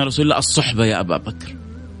له سيدنا رسول الله الصحبة يا أبا بكر.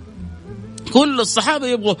 كل الصحابة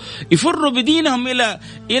يبغوا يفروا بدينهم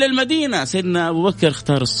إلى المدينة، سيدنا أبو بكر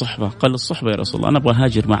اختار الصحبة. قال الصحبة يا رسول الله أنا أبغى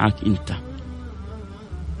هاجر معك أنت.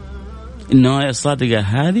 النوايا الصادقة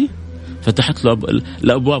هذه فتحت له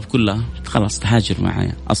الأبواب كلها، خلاص تهاجر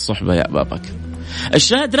معي الصحبة يا أبا بكر.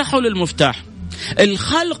 الشاهد راحوا للمفتاح.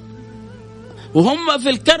 الخلق وهم في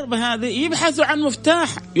الكرب هذه يبحثوا عن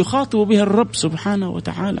مفتاح يخاطبوا به الرب سبحانه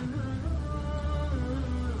وتعالى،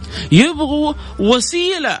 يبغوا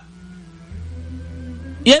وسيلة،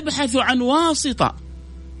 يبحثوا عن واسطة.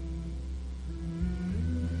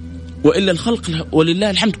 وإلا الخلق ولله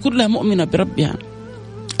الحمد كلها مؤمنة بربها.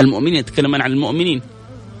 المؤمنين يتكلمون عن المؤمنين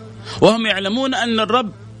وهم يعلمون أن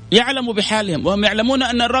الرب يعلم بحالهم، وهم يعلمون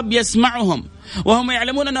أن الرب يسمعهم، وهم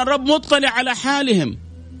يعلمون أن الرب مطلع على حالهم.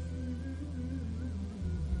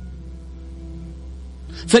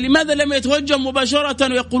 فلماذا لم يتوجه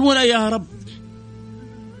مباشرة ويقولون يا رب؟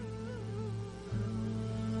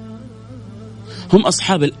 هم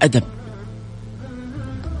أصحاب الأدب،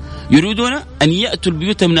 يريدون أن يأتوا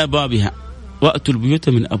البيوت من أبوابها وأتوا البيوت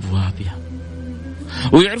من أبوابها،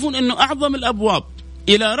 ويعرفون أنه أعظم الأبواب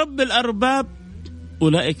إلى رب الأرباب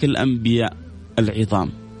أولئك الأنبياء العظام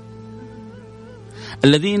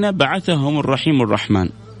الذين بعثهم الرحيم الرحمن،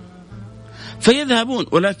 فيذهبون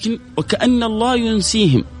ولكن وكأن الله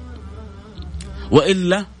ينسيهم.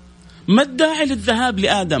 وإلا ما الداعي للذهاب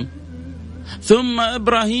لآدم ثم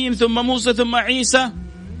إبراهيم ثم موسى ثم عيسى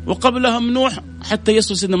وقبلهم نوح حتى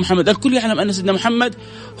يصل سيدنا محمد؟ الكل يعلم أن سيدنا محمد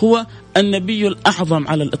هو النبي الأعظم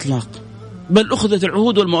على الإطلاق، بل أخذت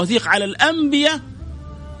العهود والمواثيق على الأنبياء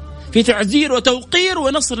في تعزير وتوقير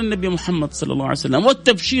ونصر النبي محمد صلى الله عليه وسلم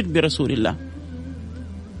والتبشير برسول الله،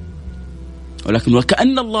 ولكن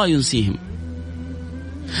وكأن الله ينسيهم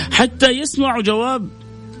حتى يسمعوا جواب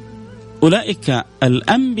أولئك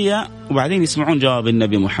الأنبياء وبعدين يسمعون جواب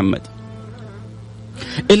النبي محمد.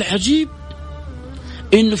 العجيب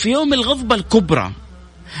إنه في يوم الغضبة الكبرى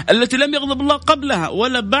التي لم يغضب الله قبلها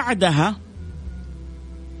ولا بعدها،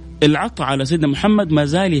 العطاء على سيدنا محمد ما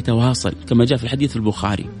زال يتواصل كما جاء في الحديث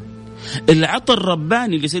البخاري. العطاء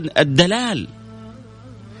الرباني لسيدنا، الدلال،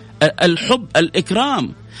 الحب،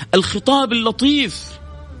 الإكرام، الخطاب اللطيف،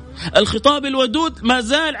 الخطاب الودود ما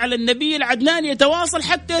زال على النبي العدنان يتواصل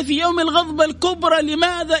حتى في يوم الغضبة الكبرى.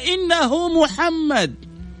 لماذا؟ إنه محمد.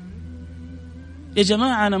 يا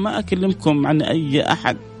جماعة أنا ما أكلمكم عن أي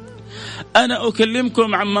أحد، أنا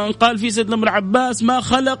أكلمكم عن من قال في سيدنا ابن عباس ما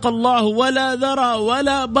خلق الله ولا ذرى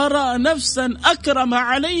ولا برى نفسا أكرم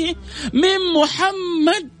عليه من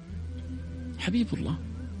محمد حبيب الله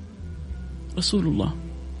رسول الله.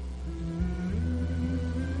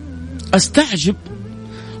 أستعجب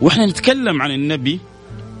وإحنا نتكلم عن النبي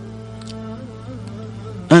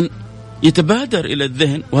أن يتبادر إلى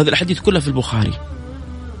الذهن، وهذا الحديث كله في البخاري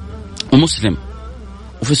ومسلم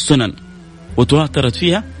وفي السنن وتواترت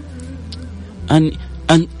فيها،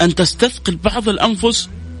 أن تستثقل بعض الأنفس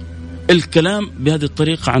الكلام بهذه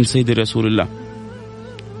الطريقة عن سيد رسول الله،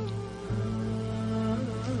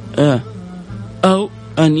 أو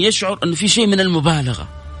أن يشعر أن في شيء من المبالغة.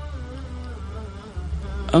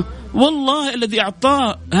 والله الذي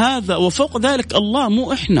أعطاه هذا وفوق ذلك الله،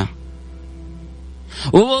 مو إحنا.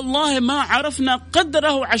 والله ما عرفنا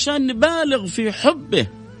قدره عشان نبالغ في حبه،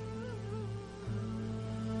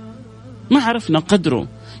 ما عرفنا قدره.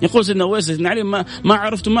 يقول سيدنا ويس سيدنا علي ما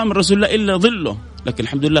عرفت ما من رسول الله إلا ظله، لكن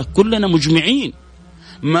الحمد لله كلنا مجمعين،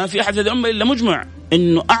 ما في أحد في الأمة إلا مجمع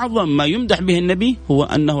إنه أعظم ما يمدح به النبي هو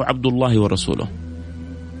أنه عبد الله ورسوله،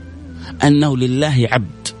 أنه لله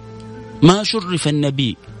عبد. ما شرف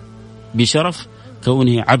النبي بشرف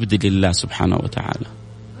كونه عبد لله سبحانه وتعالى.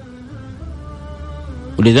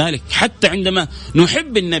 ولذلك حتى عندما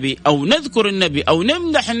نحب النبي أو نذكر النبي أو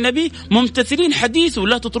نمدح النبي ممتثلين حديثه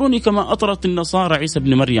لا تطروني كما أطرت النصارى عيسى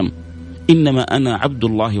بن مريم، إنما أنا عبد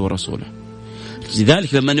الله ورسوله.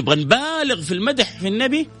 لذلك لما نبغى نبالغ في المدح في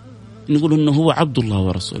النبي نقول إنه هو عبد الله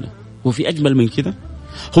ورسوله. هو في أجمل من كذا؟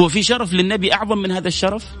 هو في شرف للنبي أعظم من هذا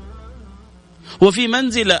الشرف؟ هو في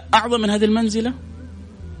منزلة أعظم من هذه المنزلة؟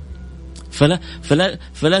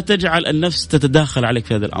 فلا تجعل النفس تتداخل عليك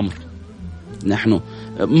في هذا الأمر. نحن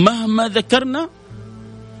مهما ذكرنا،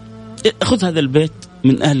 خذ هذا البيت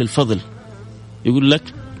من أهل الفضل يقول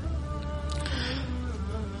لك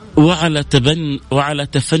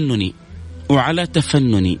وعلى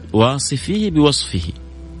تفنني واصفيه بوصفه.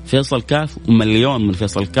 فيصل كاف ومليون من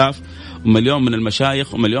فيصل كاف ومليون من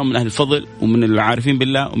المشايخ ومليون من أهل الفضل ومن العارفين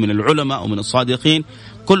بالله ومن العلماء ومن الصادقين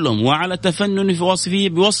كلهم. وعلى تفنن في وصفه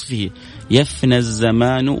بوصفه يفنى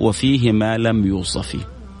الزمان وفيه ما لم يوصف.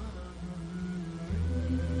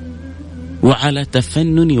 وعلى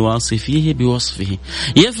تفنن واصفيه بوصفه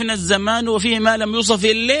يفنى الزمان وفيه ما لم يوصف.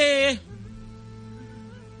 ليه؟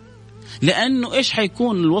 لأنه إيش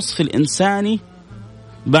حيكون الوصف الإنساني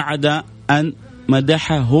بعد أن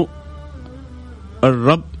مدحه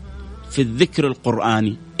الرب في الذكر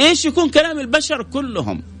القرآني؟ إيش يكون كلام البشر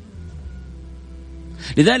كلهم؟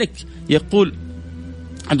 لذلك يقول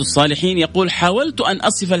عبد الصالحين يقول حاولت أن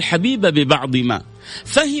أصف الحبيب ببعض ما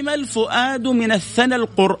فهم الفؤاد من الثنى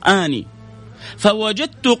القرآني،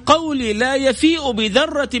 فوجدت قولي لا يفيء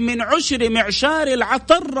بذرة من عشر معشار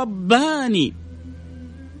العطر الرباني.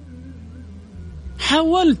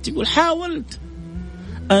 حاولت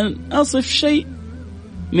أن أصف شيء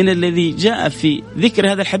من الذي جاء في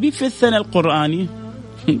ذكر هذا الحبيب في الثنى القرآني،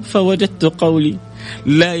 فوجدت قولي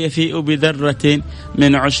لا يفيء بذرة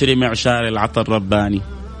من عشر معشار العطر الرباني.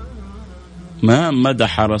 ما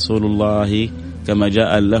مدح رسول الله كما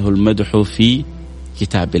جاء له المدح في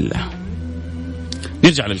كتاب الله.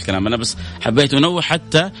 نرجع للكلام، أنا بس حبيت أنوه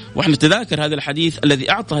حتى وإحنا نتذاكر هذا الحديث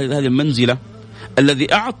الذي أعطى هذه المنزلة،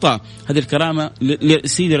 الذي أعطى هذه الكرامة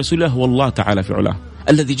لسيد رسول الله هو الله تعالى في علاه،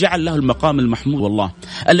 الذي جعل له المقام المحمود والله،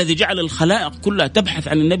 الذي جعل الخلائق كلها تبحث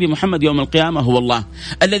عن النبي محمد يوم القيامة هو الله،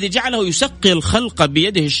 الذي جعله يسقي الخلق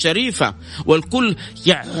بيده الشريفة والكل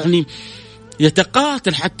يعني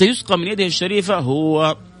يتقاتل حتى يسقى من يده الشريفة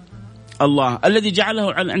هو الله، الذي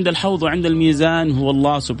جعله عند الحوض وعند الميزان هو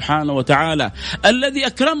الله سبحانه وتعالى، الذي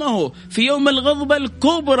أكرمه في يوم الغضبة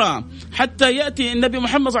الكبرى حتى يأتي النبي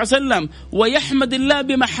محمد صلى الله عليه وسلم ويحمد الله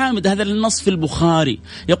بمحامد. هذا النص في البخاري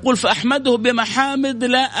يقول فأحمده بمحامد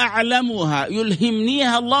لا أعلمها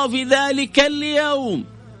يلهمنيها الله في ذلك اليوم.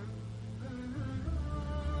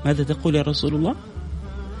 ماذا تقول يا رسول الله؟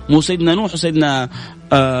 مو سيدنا نوح وسيدنا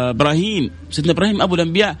إبراهيم، سيدنا إبراهيم أبو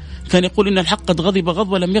الأنبياء كان يقول إن الحق قد غضب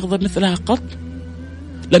غضبة لم يغضب مثلها قط،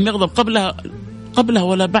 لم يغضب قبلها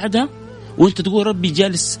ولا بعدها، وانت تقول ربي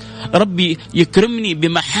جالس، ربي يكرمني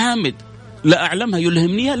بمحامد لا أعلمها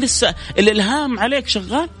يلهمنيها. لسه الإلهام عليك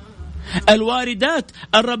شغال، الواردات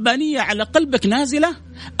الربانية على قلبك نازلة،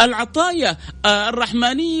 العطايا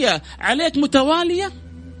الرحمانية عليك متوالية.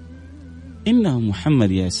 إنه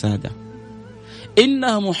محمد يا سادة،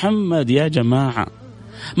 إنه محمد يا جماعة.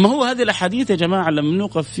 ما هو هذه الأحاديث يا جماعة لما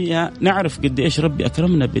نوقف فيها نعرف قد إيش ربي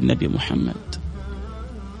أكرمنا بالنبي محمد،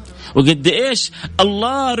 وقد إيش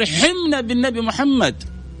الله رحمنا بالنبي محمد.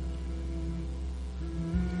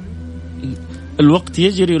 الوقت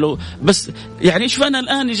يجري لو بس يعني إيش فأنا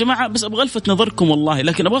الآن يا جماعة بس أبغى ألفت نظركم والله،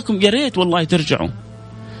 لكن أبغاكم يا ريت والله ترجعوا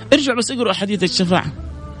بس اقرأوا حديث الشفاعة.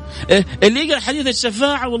 اللي يقرأ حديث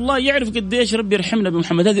الشفاعة والله يعرف قد إيش ربي رحمنا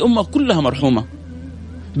بمحمد. هذه أمة كلها مرحومة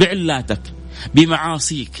بعلاتك،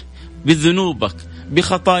 بمعاصيك، بذنوبك،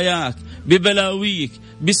 بخطاياك، ببلاويك،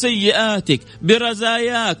 بسيئاتك،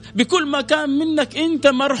 برزاياك، بكل ما كان منك أنت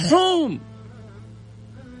مرحوم،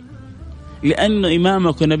 لأن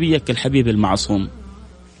إمامك ونبيك الحبيب المعصوم.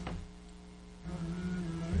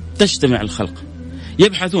 تجتمع الخلق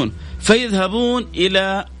يبحثون فيذهبون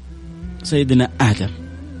إلى سيدنا آدم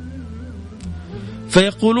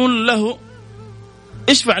فيقولون له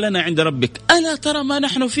اشفع لنا عند ربك، ألا ترى ما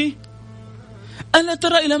نحن فيه، ألا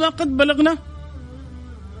ترى إلى ما قد بلغنا.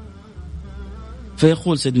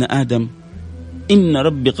 فيقول سيدنا آدم إن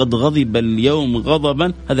ربي قد غضب اليوم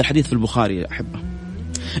غضبا، هذا الحديث في البخاري يا أحبة،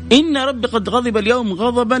 إن ربي قد غضب اليوم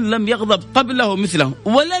غضبا لم يغضب قبله مثله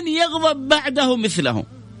ولن يغضب بعده مثله،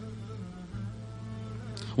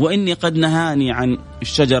 وإني قد نهاني عن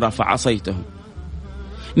الشجرة فعصيته،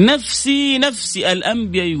 نفسي نفسي.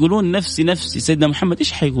 الأنبياء يقولون نفسي نفسي، سيدنا محمد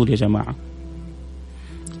إيش حيقول يا جماعة؟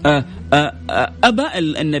 أباء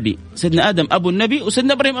النبي سيدنا آدم أبو النبي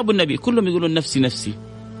وسيدنا إبراهيم أبو النبي كلهم يقولون نفسي نفسي.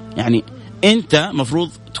 يعني أنت مفروض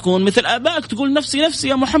تكون مثل آبائك تقول نفسي نفسي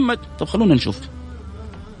يا محمد. طب خلونا نشوف.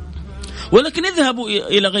 ولكن اذهبوا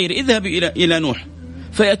إلى غيري، اذهبوا إلى نوح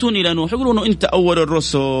فيأتون إلى نوح يقولون أنت أول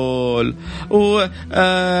الرسل،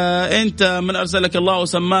 وأنت من أرسلك الله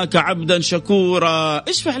وسماك عبدا شكورا،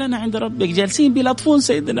 اشفع لنا عند ربك. جالسين بيلطفون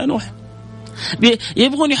سيدنا نوح،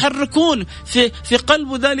 يبغون يحركون في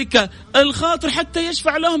قلب ذلك الخاطر حتى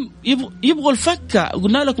يشفع لهم، يبغوا الفكة.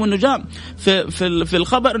 قلنا لكم أنه جاء في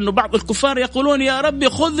الخبر أنه بعض الكفار يقولون يا ربي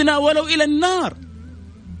خذنا ولو إلى النار،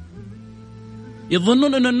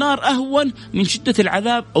 يظنون أن النار أهون من شدة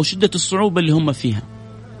العذاب أو شدة الصعوبة اللي هم فيها.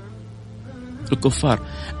 الكفار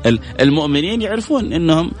المؤمنين يعرفون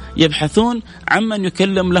أنهم يبحثون عمن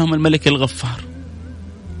يكلم لهم الملك الغفار،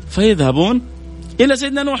 فيذهبون إلى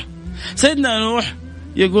سيدنا نوح. سيدنا نوح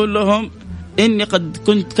يقول لهم إني قد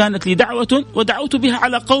كانت لي دعوة ودعوت بها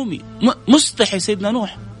على قومي. مستحي سيدنا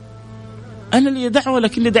نوح، أنا لي دعوة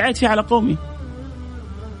لكني دعيت فيها على قومي.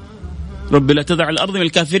 رب لا تذر على الأرض من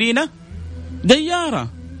الكافرين ديارا،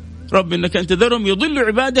 رب إنك أنت تذرهم يضل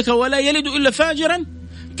عبادك ولا يلد إلا فاجرا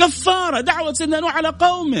كفارة. دعوة سيدنا نوح على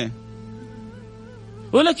قومه.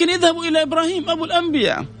 ولكن اذهبوا إلى إبراهيم أبو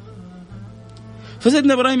الأنبياء،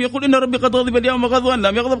 فسيدنا إبراهيم يقول إن ربي قد غضب اليوم غضبا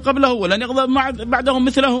لم يغضب قبله ولن يغضب بعده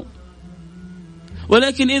مثله.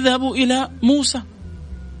 ولكن اذهبوا إلى موسى،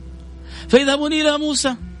 فيذهبون إلى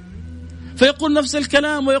موسى فيقول نفس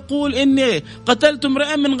الكلام ويقول إني قتلت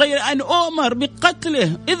امرئا من غير أن أؤمر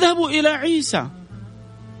بقتله. اذهبوا إلى عيسى،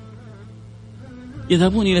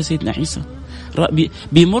 يذهبون إلى سيدنا عيسى،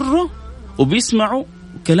 بيمروا وبيسمعوا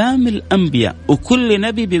كلام الأنبياء، وكل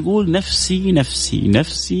نبي بيقول نفسي نفسي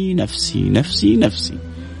نفسي نفسي نفسي نفسي.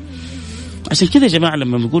 عشان كذا يا جماعة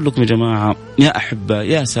لما بقول لكم يا جماعة يا أحبة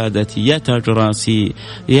يا سادتي يا تاج راسي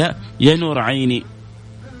يا نور عيني،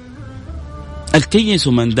 الكيس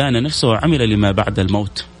من دان نفسه وعمل لما بعد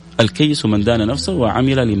الموت. الكيس من دان نفسه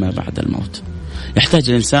وعمل لما بعد الموت. يحتاج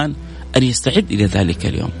الإنسان أن يستعد إلى ذلك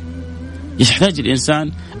اليوم. يحتاج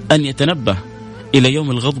الإنسان أن يتنبه إلى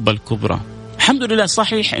يوم الغضبة الكبرى. الحمد لله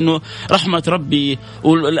صحيح أنه رحمة ربي،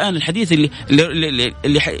 والآن الحديث اللي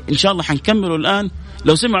إن شاء الله حنكمله الآن،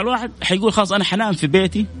 لو سمع الواحد حيقول خلاص أنا حنام في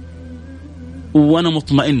بيتي وأنا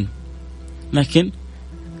مطمئن. لكن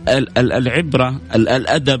العبرة،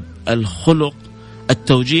 الأدب، الخلق،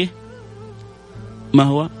 التوجيه، ما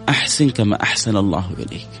هو؟ أحسن كما أحسن الله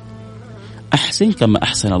إليك، أحسن كما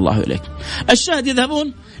أحسن الله إليك. الشاهد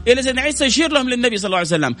يذهبون إلى سيدنا عيسى يشير لهم للنبي صلى الله عليه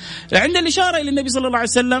وسلم. عند الإشارة إلى النبي صلى الله عليه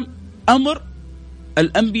وسلم أمر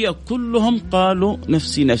الأنبياء كلهم قالوا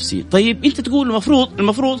نفسي نفسي. طيب أنت تقول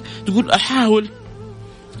المفروض تقول أحاول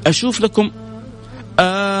أشوف لكم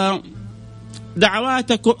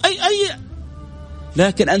دعواتكم أي،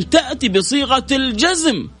 لكن أن تأتي بصيغة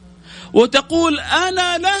الجزم وتقول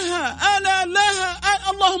أنا لها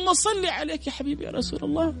اللهم صل عليك يا حبيبي يا رسول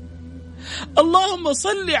الله، اللهم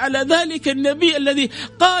صل على ذلك النبي الذي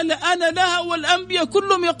قال أنا لها، والأنبياء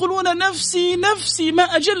كلهم يقولون نفسي نفسي، ما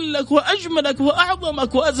أجلك وأجملك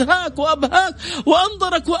وأعظمك وأزهاك وأبهاك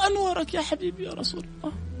وأنظرك وأنورك يا حبيبي يا رسول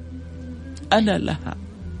الله، أنا لها.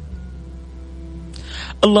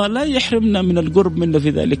 الله لا يحرمنا من القرب منه في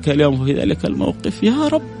ذلك اليوم وفي ذلك الموقف. يا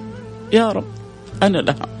رب يا رب أنا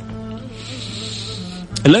لها.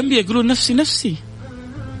 الأنبياء يقولون نفسي نفسي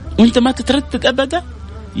وأنت ما تتردد أبدا.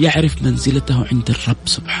 يعرف منزلته عند الرب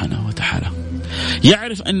سبحانه وتعالى،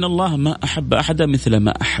 يعرف أن الله ما أحب أحدا مثل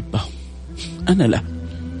ما أحبه. أنا له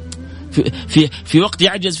في وقت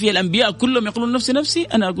يعجز فيه الأنبياء كلهم يقولون نفسي نفسي،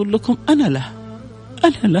 أنا أقول لكم أنا له،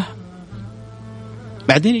 أنا له.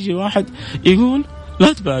 بعدين يجي واحد يقول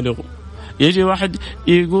لا تبالغوا، يجي واحد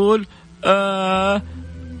يقول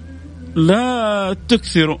لا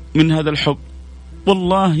تكثروا من هذا الحب.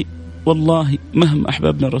 والله مهما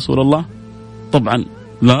أحببنا رسول الله، طبعا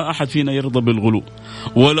لا أحد فينا يرضى بالغلو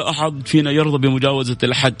ولا أحد فينا يرضى بمجاوزة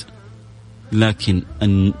الحد، لكن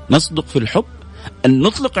أن نصدق في الحب، أن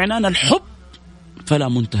نطلق عنان الحب، فلا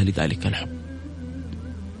منتهى لذلك الحب.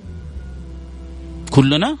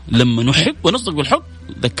 كلنا لما نحب ونصدق بالحب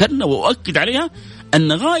ذكرنا وأؤكد عليها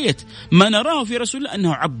أن غاية ما نراه في رسول الله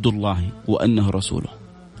أنه عبد الله وأنه رسوله،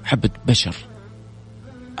 حبة بشر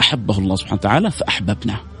أحبه الله سبحانه وتعالى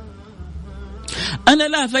فأحببناه. أنا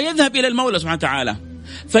لا، فيذهب إلى المولى سبحانه وتعالى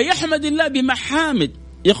فيحمد الله بمحامد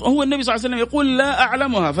هو النبي صلى الله عليه وسلم يقول لا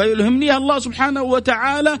أعلمها فيلهمنيها الله سبحانه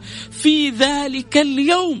وتعالى في ذلك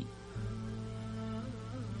اليوم.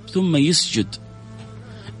 ثم يسجد.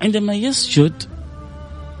 عندما يسجد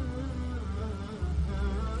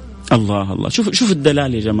الله شوف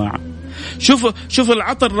الدلال يا جماعة، شوف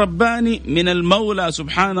العطر الرباني من المولى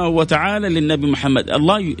سبحانه وتعالى للنبي محمد.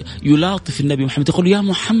 الله يلاطف النبي محمد يقول يا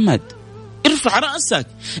محمد ارفع رأسك،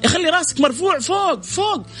 خلي رأسك مرفوع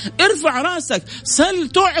فوق، ارفع رأسك، سل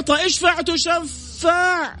تعطى، اشفع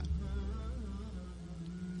تشفع.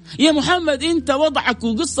 يا محمد انت وضعك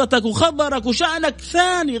وقصتك وخبرك وشأنك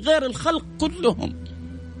ثاني غير الخلق كلهم،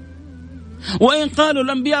 وإن قالوا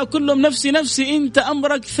الأنبياء كلهم نفسي نفسي، انت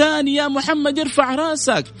أمرك ثاني يا محمد، ارفع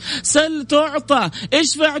رأسك، سل تعطى،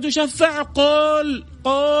 اشفع تشفع، قل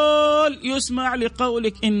يسمع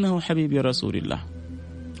لقولك إنه حبيبي رسول الله.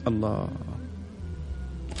 الله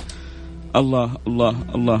الله الله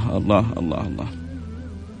الله الله الله الله.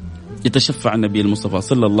 يتشفع النبي المصطفى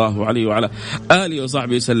صلى الله عليه وعلى آله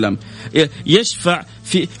وصحبه وسلم، يشفع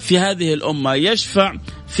في هذه الأمة، يشفع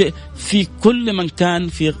في كل من كان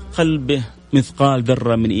في قلبه مثقال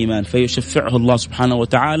ذرة من إيمان، فيشفعه الله سبحانه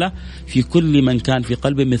وتعالى في كل من كان في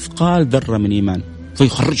قلبه مثقال ذرة من إيمان،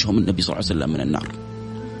 فيخرجهم النبي صلى الله عليه وسلم من النار.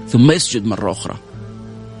 ثم يسجد مرة أخرى،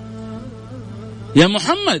 يا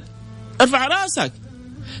محمد ارفع رأسك،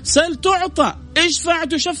 سل تعطى، اشفع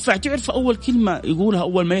تشفع. تعرف أول كلمة يقولها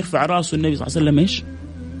أول ما يرفع رأسه النبي صلى الله عليه وسلم إيش؟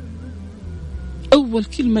 أول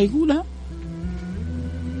كلمة يقولها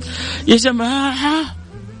يا جماعة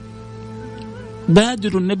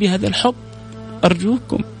بادروا النبي هذا الحب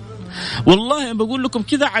أرجوكم. والله بقول لكم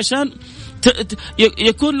كذا عشان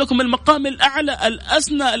يكون لكم المقام الأعلى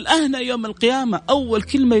الأسنى الأهنى يوم القيامة. أول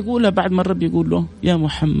كلمة يقولها بعد ما الرب يقول له يا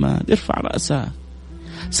محمد ارفع رأسك،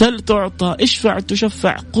 سل تعطى، اشفع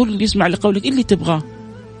تشفع، قل يسمع لقولك اللي تبغاه.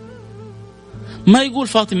 ما يقول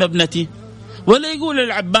فاطمة ابنتي، ولا يقول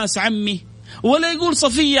العباس عمي، ولا يقول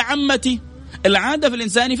صفية عمتي. العادة في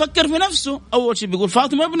الإنسان يفكر في نفسه، أول شيء بيقول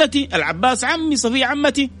فاطمة ابنتي، العباس عمي، صفية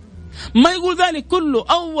عمتي. ما يقول ذلك كله،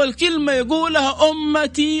 أول كلمة يقولها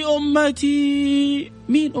أمتي أمتي.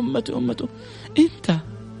 مين أمته؟ أمته أنت،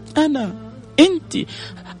 أنا، أنت.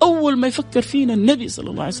 أول ما يفكر فينا النبي صلى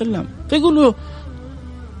الله عليه وسلم فيقول له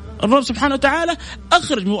الرب سبحانه وتعالى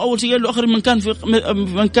أخرج، أول شيء قال له أخرج من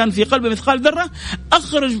كان في قلبه مثقال ذرة،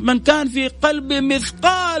 أخرج من كان في قلبه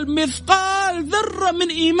مثقال ذرة من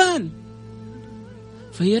إيمان،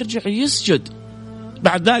 فيرجع يسجد.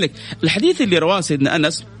 بعد ذلك الحديث اللي رواه سيدنا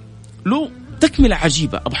أنس له تكملة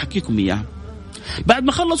عجيبة أبغى أحكيكم إياها. بعد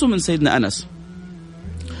ما خلصوا من سيدنا أنس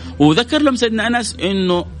وذكر لهم سيدنا أنس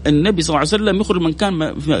إنه النبي صلى الله عليه وسلم يخرج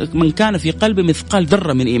من كان في قلبه مثقال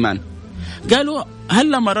ذرة من إيمان، قالوا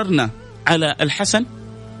هل مررنا على حسن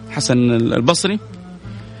البصري،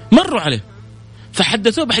 مروا عليه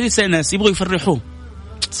فحدثوه بحديث سيدنا أنس، يبغوا يفرحوه.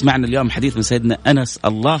 سمعنا اليوم حديث من سيدنا أنس،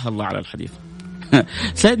 الله على الحديث.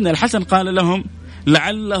 سيدنا الحسن قال لهم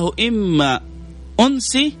لعله إما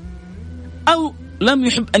أنسي أو لم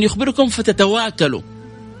يحب أن يخبركم فتتواكلوا.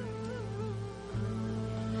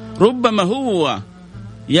 ربما هو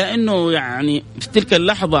يا إنه يعني في تلك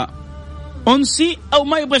اللحظة أنسي أو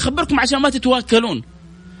ما يبغى يخبركم عشان ما تتواكلون.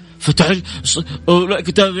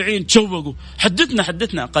 تابعين تشوقوا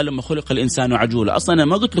حدثنا. قال لما خلق الإنسان عجولا، أصلا أنا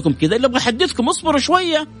ما قلت لكم كذا إلا أبغى أحدثكم، اصبروا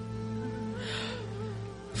شوية.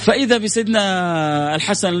 فإذا بسيدنا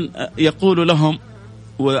الحسن يقول لهم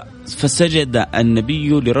فسجد النبي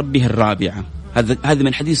لربه الرابعة. هذا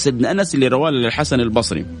من حديث سيدنا أنس اللي رواه للحسن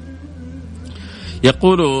البصري.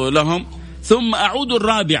 يقول لهم ثم أعود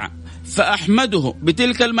الرابعة فأحمده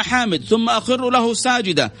بتلك المحامد ثم أخر له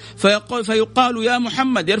ساجدا فيقال يا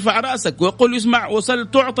محمد يرفع رأسك ويقول يسمع وسل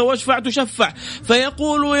تعطى واشفع تشفع،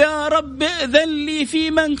 فيقول يا رب إذن لي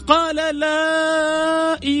في من قال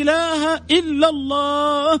لا إله إلا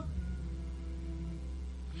الله.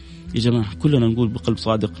 يا جماعة كلنا نقول بقلب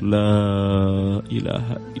صادق لا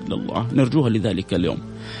إله إلا الله، نرجوها لذلك اليوم.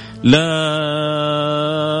 لا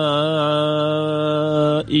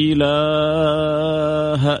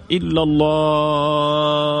إله إلا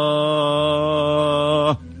الله،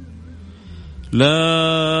 لا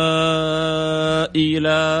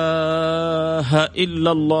إله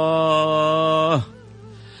إلا الله،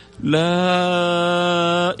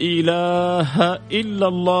 لا إله إلا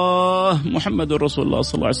الله محمد رسول الله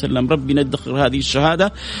صلى الله عليه وسلم. ربي ندخر هذه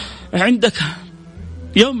الشهادة عندك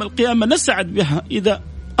يوم القيامة، نسعد بها إذا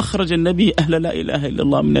أخرج النبي أهل لا إله إلا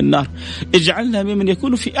الله من النار، اجعلنا ممن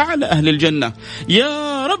يكون في أعلى أهل الجنة.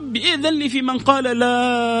 يا رب إذن لي في من قال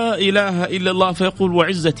لا إله إلا الله، فيقول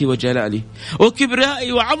وعزتي وجلالي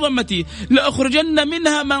وكبرائي وعظمتي لأخرجن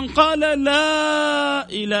منها من قال لا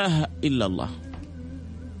إله إلا الله.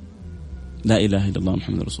 لا إله إلا الله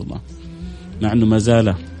محمد رسول الله. مع أنه ما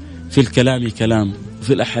زال في الكلام كلام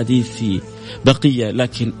وفي الأحاديث بقية،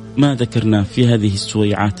 لكن ما ذكرنا في هذه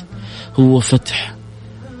السويعات هو فتح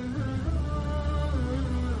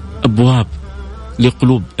أبواب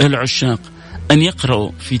لقلوب العشاق أن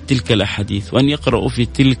يقرأوا في تلك الأحاديث وأن يقرأوا في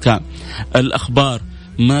تلك الأخبار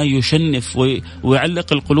ما يشنف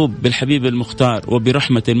ويعلق القلوب بالحبيب المختار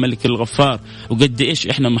وبرحمة الملك الغفار، وقد إيش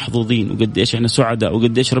إحنا محظوظين وقد إيش إحنا سعداء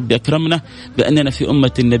وقد إيش ربي أكرمنا بأننا في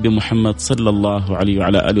أمة النبي محمد صلى الله عليه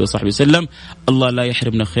وعلى آله وصحبه وسلم. الله لا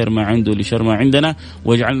يحرمنا خير ما عنده لشر ما عندنا،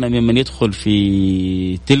 واجعلنا ممن يدخل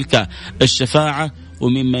في تلك الشفاعة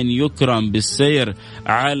وممن يكرم بالسير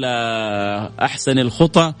على أحسن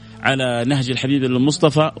الخطى على نهج الحبيب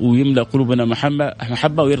المصطفى، ويملأ قلوبنا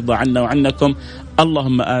محبة ويرضى عنا وعنكم.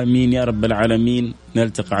 اللهم آمين يا رب العالمين.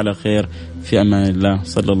 نلتقي على خير في أمان الله.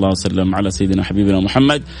 صلى الله وسلم على سيدنا حبيبنا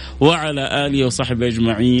محمد وعلى آله وصحبه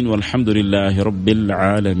أجمعين، والحمد لله رب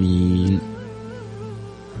العالمين.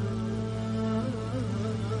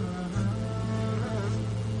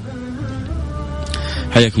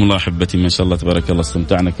 حياكم الله أحبتي، ما شاء الله تبارك الله،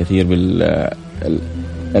 استمتعنا كثير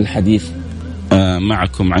بالحديث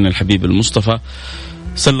معكم عن الحبيب المصطفى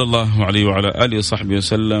صلى الله عليه وعلى آله وصحبه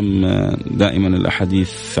وسلم. دائما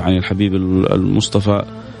الأحاديث عن الحبيب المصطفى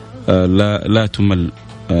لا تمل،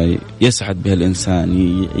 يسعد بها الإنسان،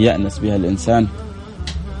 يأنس بها الإنسان.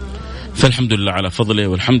 فالحمد لله على فضله،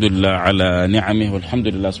 والحمد لله على نعمه، والحمد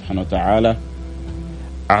لله سبحانه وتعالى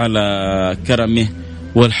على كرمه،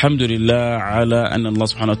 والحمد لله على أن الله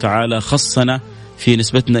سبحانه وتعالى خصنا في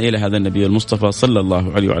نسبتنا إلى هذا النبي المصطفى صلى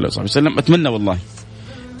الله عليه وعلى آله وسلم. أتمنى والله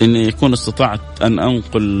أن يكون استطعت أن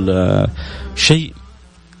أنقل شيء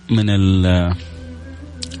من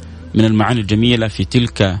المعاني الجميلة في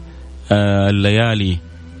تلك الليالي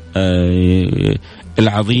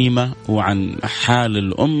العظيمة، وعن حال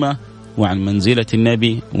الأمة وعن منزلة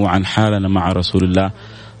النبي وعن حالنا مع رسول الله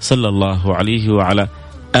صلى الله عليه وعلى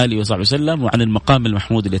آله وصحبه وسلم، وعن المقام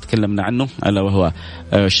المحمود اللي تكلمنا عنه ألا وهو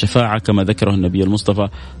الشفاعة كما ذكره النبي المصطفى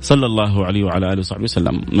صلى الله عليه وعلى آله وصحبه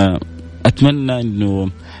وسلم. أتمنى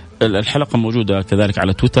أنه الحلقة موجودة كذلك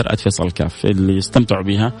على تويتر @فيصل الكاف. اللي يستمتعوا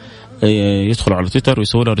بها يدخلوا على تويتر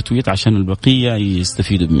ويسووا لها ريتويت عشان البقية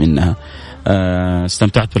يستفيدوا منها.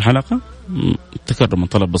 استمتعت بالحلقة؟ تكرر من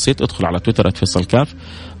طلب بسيط، ادخل على تويتر @فيصل الكاف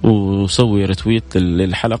وسوي ريتويت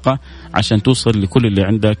للحلقة عشان توصل لكل اللي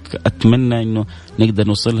عندك. أتمنى إنه نقدر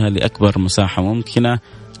نوصلها لأكبر مساحة ممكنة،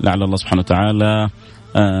 لعل الله سبحانه وتعالى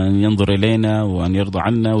أن ينظر إلينا وأن يرضى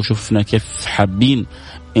عنا وشوفنا كيف حابين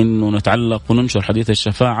إنه نتعلق وننشر حديث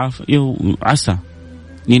الشفاعة. عسى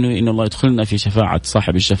إن الله يدخلنا في شفاعة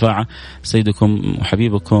صاحب الشفاعة سيدكم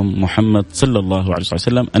وحبيبكم محمد صلى الله عليه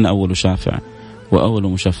وسلم. أنا أول شافع وأول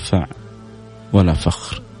مشفع ولا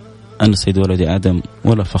فخر، أنا سيد ولد آدم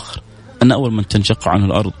ولا فخر، أنا أول من تنشق عنه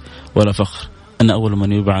الأرض ولا فخر، أنا أول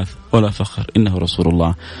من يبعث ولا فخر، إنه رسول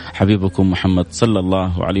الله حبيبكم محمد صلى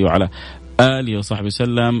الله عليه وعلى آله وصحبه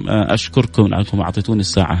وسلم. أشكركم أنكم أعطيتوني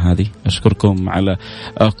الساعة هذه، أشكركم على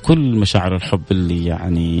كل مشاعر الحب اللي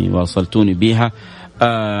يعني واصلتوني بها.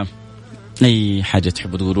 أي حاجة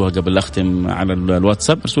تحبوا تقولوها قبل أختم على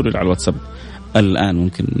الواتساب ارسلوا لي على الواتساب الآن.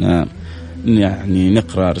 ممكن يعني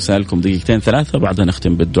نقرأ رسائلكم دقيقتين ثلاثة وبعدها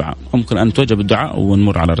نختم بالدعاء. ممكن أن توجه بالدعاء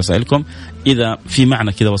ونمر على رسائلكم. إذا في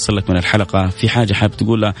معنى كذا وصل لك من الحلقة، في حاجة حابب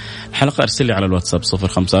تقولها الحلقة، ارسل لي على الواتساب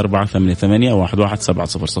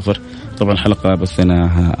 0548811700. طبعا الحلقة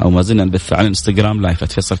بثناها أو ما زلنا نبث على الانستغرام لايف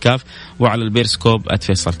 @فيصل كاف، وعلى البيرسكوب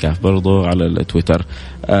 @فيصل كاف برضو على التويتر،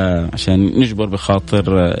 عشان نجبر بخاطر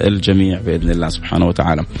الجميع بإذن الله سبحانه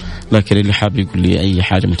وتعالى. لكن اللي حابب يقول لي أي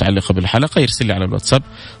حاجة متعلقة بالحلقة يرسل لي على الواتساب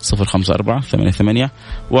 0548811700.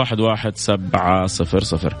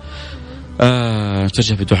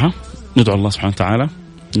 ترجع بالدعاء، ندعو الله سبحانه وتعالى.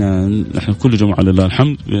 نحن كل جمعة لله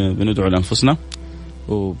الحمد بندعو لأنفسنا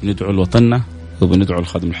وبندعو لوطننا وبندعو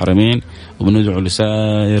لخادم الحرمين وبندعو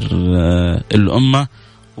لسائر الأمة،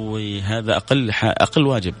 وهذا أقل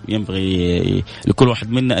واجب ينبغي لكل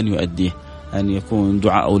واحد منا أن يؤديه، أن يكون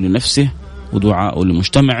دعاءه لنفسه ودعاءه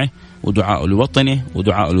لمجتمعه ودعاء لوطنه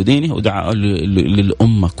ودعاء لدينه ودعاء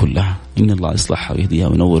للأمة كلها. إن الله يصلحها ويهديها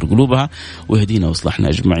وينور قلوبها ويهدينا ويصلحنا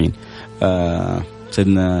أجمعين.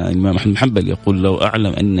 سيدنا الإمام أحمد بن حنبل يقول لو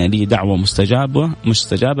أعلم أن لي دعوة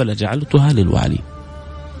مستجابة لجعلتها للوالي.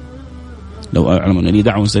 لو أعلم أن لي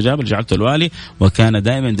دعوة مستجابة لجعلتها للوالي. وكان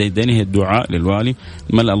دائما ديدنه الدعاء للوالي.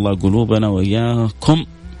 ملأ الله قلوبنا وإياكم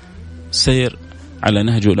سير على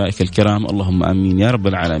نهج أولئك الكرام، اللهم آمين يا رب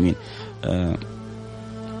العالمين.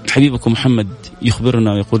 حبيبكم محمد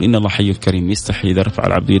يخبرنا ويقول إن الله حي كريم يستحي إذا رفع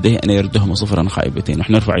العبد يديه أن يردهما صفرا خائبتين.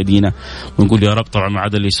 نحن نرفع يدينا ونقول يا رب، طبعا ما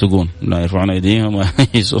عدا اللي يسوقون لا يرفعون يديهم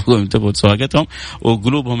ويسوقون ينتبهوا سواقتهم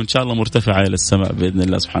وقلوبهم إن شاء الله مرتفعة إلى السماء بإذن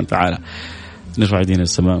الله سبحانه وتعالى. نرفع يدينا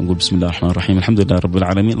للسماء ونقول بسم الله الرحمن الرحيم الحمد لله رب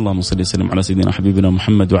العالمين، اللهم صل وسلم على سيدنا حبيبنا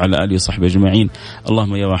محمد وعلى آله وصحبه أجمعين.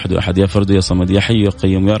 اللهم يا واحد أحد يا فرد يا صمد يا حي يا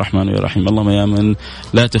قيوم يا رحمن يا رحيم. اللهم يا من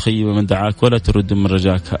لا تخيب من دعاك ولا ترد من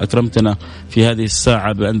رجاك، أكرمتنا في هذه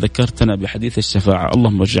الساعة بأن ذكرتنا بحديث الشفاعة.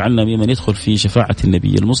 اللهم اجعلنا ممن يدخل في شفاعة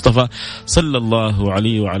النبي المصطفى صلى الله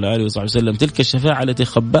عليه وعلى آله وصحبه وسلم، تلك الشفاعة التي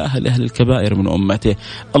خبأها لأهل الكبائر من أمته.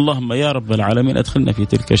 اللهم يا رب العالمين أدخلنا في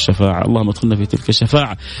تلك الشفاعة، اللهم ادخلنا في تلك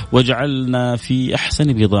الشفاعة واجعلنا في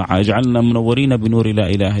أحسن بضاعة، اجعلنا منورين بنور لا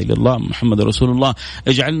إله إلا الله محمد رسول الله،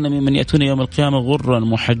 اجعلنا ممن يأتون يوم القيامة غرا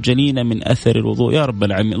محجلين من أثر الوضوء يا رب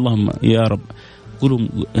العالمين. اللهم يا رب قولوا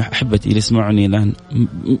أحبتي اللي يسمعوني الآن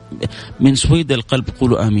من سويد القلب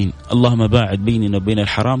قولوا آمين. اللهم باعد بيننا وبين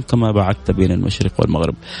الحرام كما باعدت بين المشرق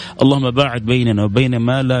والمغرب. اللهم باعد بيننا وبين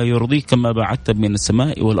ما لا يرضيك كما باعدت بين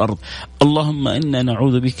السماء والأرض. اللهم إنا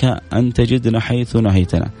نعوذ بك أن تجدنا حيث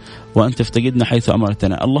نهيتنا وأن تفتقدنا حيث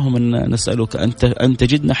أمرتنا. اللهم إنا نسألك أن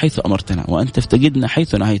تجدنا حيث أمرتنا وأن تفتقدنا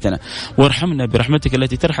حيث نهيتنا، وارحمنا برحمتك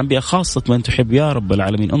التي ترحم بها خاصة من تحب يا رب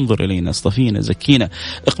العالمين. انظر إلينا، اصطفينا، زكينا،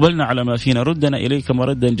 اقبلنا على ما فينا، ردنا إليك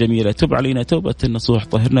مردا جميلا، تب علينا توبة نصوح،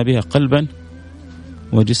 طهرنا بها قلبا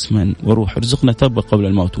وجسما وروح، ارزقنا توبة قبل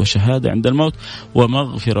الموت وشهادة عند الموت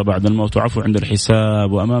ومغفرة بعد الموت وعفو عند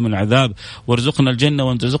الحساب وأمام العذاب، وارزقنا الجنة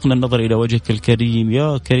وارزقنا النظر إلى وجهك الكريم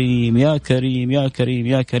يا كريم يا كريم يا كريم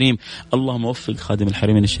يا كريم. اللهم وفق خادم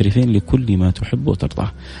الحرمين الشريفين لكل ما تحب وترضى،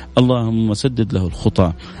 اللهم سدد له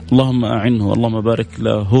الخطى، اللهم أعنه، اللهم بارك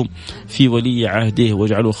له في ولي عهده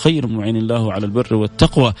واجعله خير معين له على البر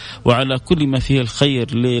والتقوى وعلى كل ما فيه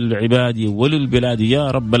الخير للعباد وللبلاد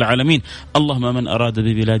يا رب العالمين. اللهم من أراد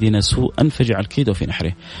ببلادنا سوءا فاجعل كيده في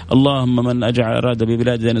نحره. اللهم من أراد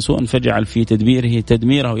ببلادنا سوءا فاجعل في تدبيره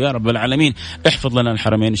تدميره يا رب العالمين. احفظ لنا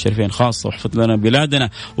الحرمين الشريفين خاصة، واحفظ لنا بلادنا،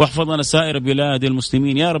 واحفظ لنا سائر بلاد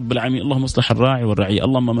المسلمين يا رب العالمين. اللهم اصلح الراعي والرعية.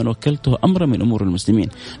 اللهم من وكلته أمر من أمور المسلمين،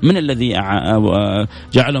 من الذي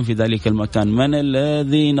جعلهم في ذلك المكان، من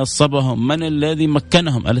الذي نصبهم، من الذي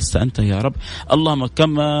مكنهم، ألست أنت يا رب؟ اللهم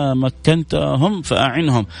كما مكنتهم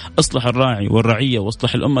فأعنهم. اصلح الراعي والرعية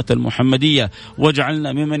واصلح الأمة المحمدية،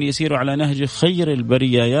 واجعلنا ممن يسير على نهج خير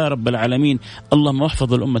البرية يا رب العالمين. اللهم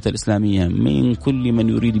احفظ الأمة الإسلامية من كل من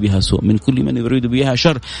يريد بها سوء، من كل من يريد بها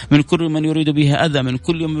شر، من كل من يريد بها أذى، من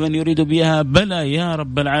كل من يريد بها بلاء يا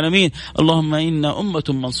رب العالمين. اللهم إنا أمة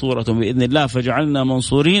منصورة بإذن الله، فاجعلنا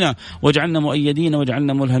منصورين، واجعلنا مؤيدين،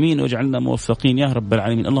 واجعلنا ملهمين، واجعلنا موفقين يا رب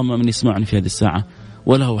العالمين. اللهم من يسمعني في هذه الساعة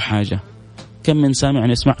وله حاجة، كم من سامع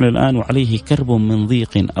يسمعنا الآن وعليه كرب من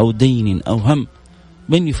ضيق أو دين أو هم،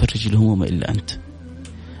 من يفرج الهموم إلا أنت،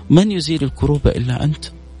 من يزيل الكروب إلا أنت،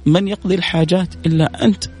 من يقضي الحاجات إلا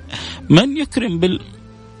أنت، من يكرم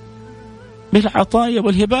بالعطايا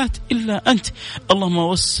والهبات إلا أنت. اللهم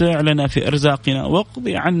وسع لنا في أرزاقنا،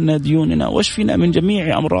 واقضي عنا ديوننا، واشفنا من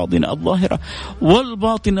جميع أمراضنا الظاهرة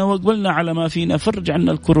والباطنة، واقبلنا على ما فينا، فرج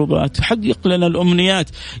عنا الكروبات، حقق لنا الأمنيات،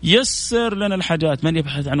 يسر لنا الحاجات. من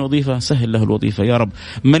يبحث عن وظيفة سهل له الوظيفة يا رب،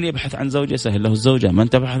 من يبحث عن زوجة سهل له الزوجة، من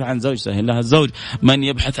تبحث عن زوج سهل لها الزوج، من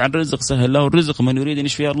يبحث عن رزق سهل له الرزق، من يريد أن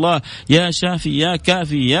يشفي الله يا شافي يا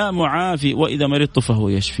كافي يا معافي، وإذا مرضت فهو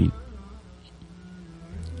يشفي.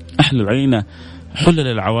 أحلل علينا حلل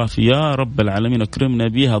العوافي يا رب العالمين، اكرمنا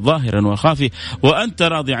بها ظاهرا وخافي، وأنت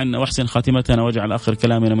راضي عنا، واحسن خاتمتنا، واجعل آخر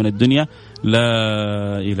كلامنا من الدنيا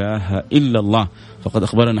لا إله إلا الله. فقد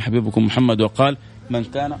أخبرنا حبيبكم محمد وقال: من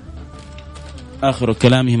كان آخر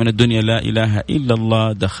كلامه من الدنيا لا إله إلا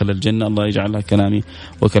الله دخل الجنة. الله يجعلها كلامي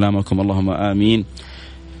وكلامكم، اللهم آمين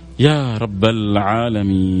يا رب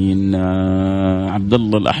العالمين. عبد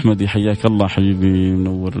الله الأحمدي حياك الله حبيبي،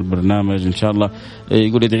 منور البرنامج إن شاء الله.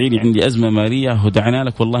 يقول ادعي لي عندي أزمة مالية، ودعنا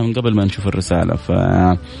لك والله من قبل ما نشوف الرسالة،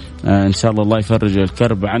 فإن شاء الله يفرج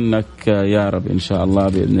الكرب عنك يا رب إن شاء الله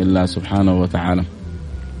بإذن الله سبحانه وتعالى.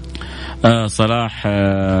 صلاح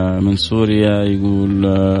من سوريا يقول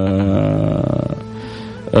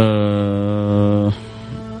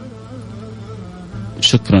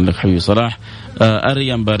شكرا لك حبيبي صلاح.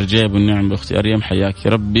 أريم بارجيب والنعم بأختي أريم حياك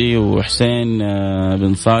ربي. وحسين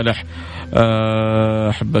بن صالح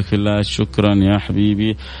أحبك في الله، شكرا يا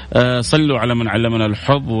حبيبي. صلوا على من علمنا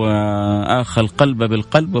الحب وآخى القلب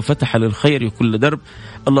بالقلب وفتح للخير كل درب.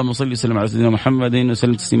 اللهم صل وسلم على سيدنا محمد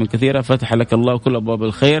وسلم تسليما كثيرا. فتح لك الله كل أبواب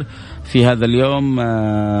الخير في هذا اليوم.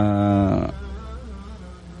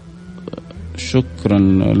 شكرا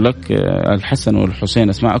لك الحسن والحسين،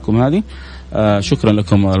 أسماءكم هذه. شكرا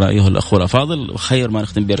لكم أيها الأخوة الأفاضل، خير ما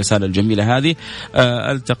نختم بالرسالة الجميلة هذه.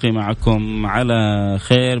 ألتقي معكم على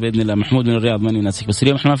خير بإذن الله. محمود من الرياض، من يناسك، بس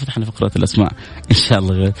اليوم احنا ما فتحنا فقرة الأسماء، إن شاء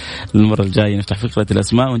الله المرة الجاية نفتح فقرة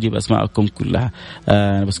الأسماء ونجيب أسماءكم كلها.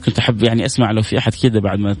 بس كنت أحب يعني أسمع لو في أحد كده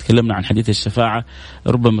بعد ما تكلمنا عن حديث الشفاعة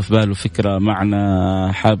ربما في باله فكرة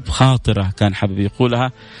معنا، حاب خاطرة كان حابب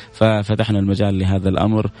يقولها، ففتحنا المجال لهذا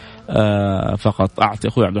الأمر. فقط أعطي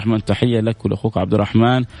أخوي عبد الرحمن تحية لك ولأخوك عبد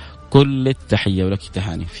الرحمن كل التحية ولك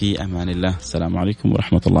تهاني. في أمان الله، السلام عليكم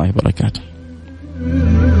ورحمة الله وبركاته.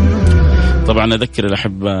 طبعا أذكر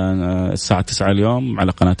الأحبة الساعة 9 اليوم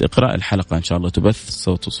على قناة اقرأ الحلقة إن شاء الله تبث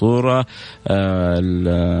صوت وصورة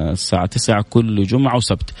الساعة 9 كل جمعة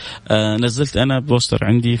وسبت. نزلت أنا بوستر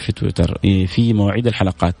عندي في تويتر في مواعيد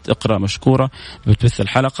الحلقات. اقرأ مشكورة بتبث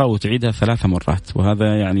الحلقة وتعيدها 3 مرات،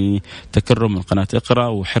 وهذا يعني تكرم من قناة اقرأ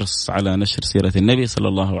وحرص على نشر سيرة النبي صلى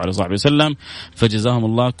الله عليه وسلم، فجزاهم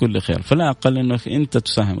الله كل خير. فلا أقل أنك أنت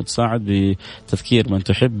تساهم وتساعد بتذكير من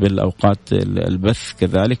تحب بالأوقات البث.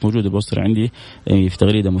 كذلك موجود البوستر عندي في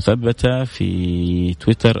تغريدة مثبتة في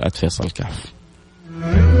تويتر @فيصل_كاف.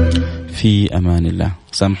 في أمان الله.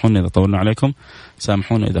 سامحونا إذا طولنا عليكم،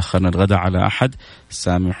 سامحونا إذا أخرنا الغداء على أحد،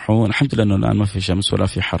 سامحونا. الحمد لله أنه الآن ما في شمس ولا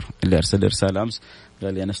في حر. اللي أرسل لي رسالة أمس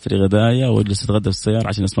قال لي أنا أشتري غدايا وأجلس أتغدى في السيارة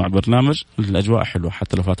عشان أسمع البرنامج. الأجواء حلوة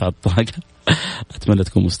حتى لو فات على الطاقة. أتمنى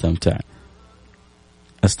تكون مستمتع.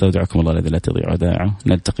 أستودعكم الله الذي لا تضيع ودائعه.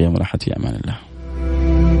 نلتقي يوم الأحد في أمان الله.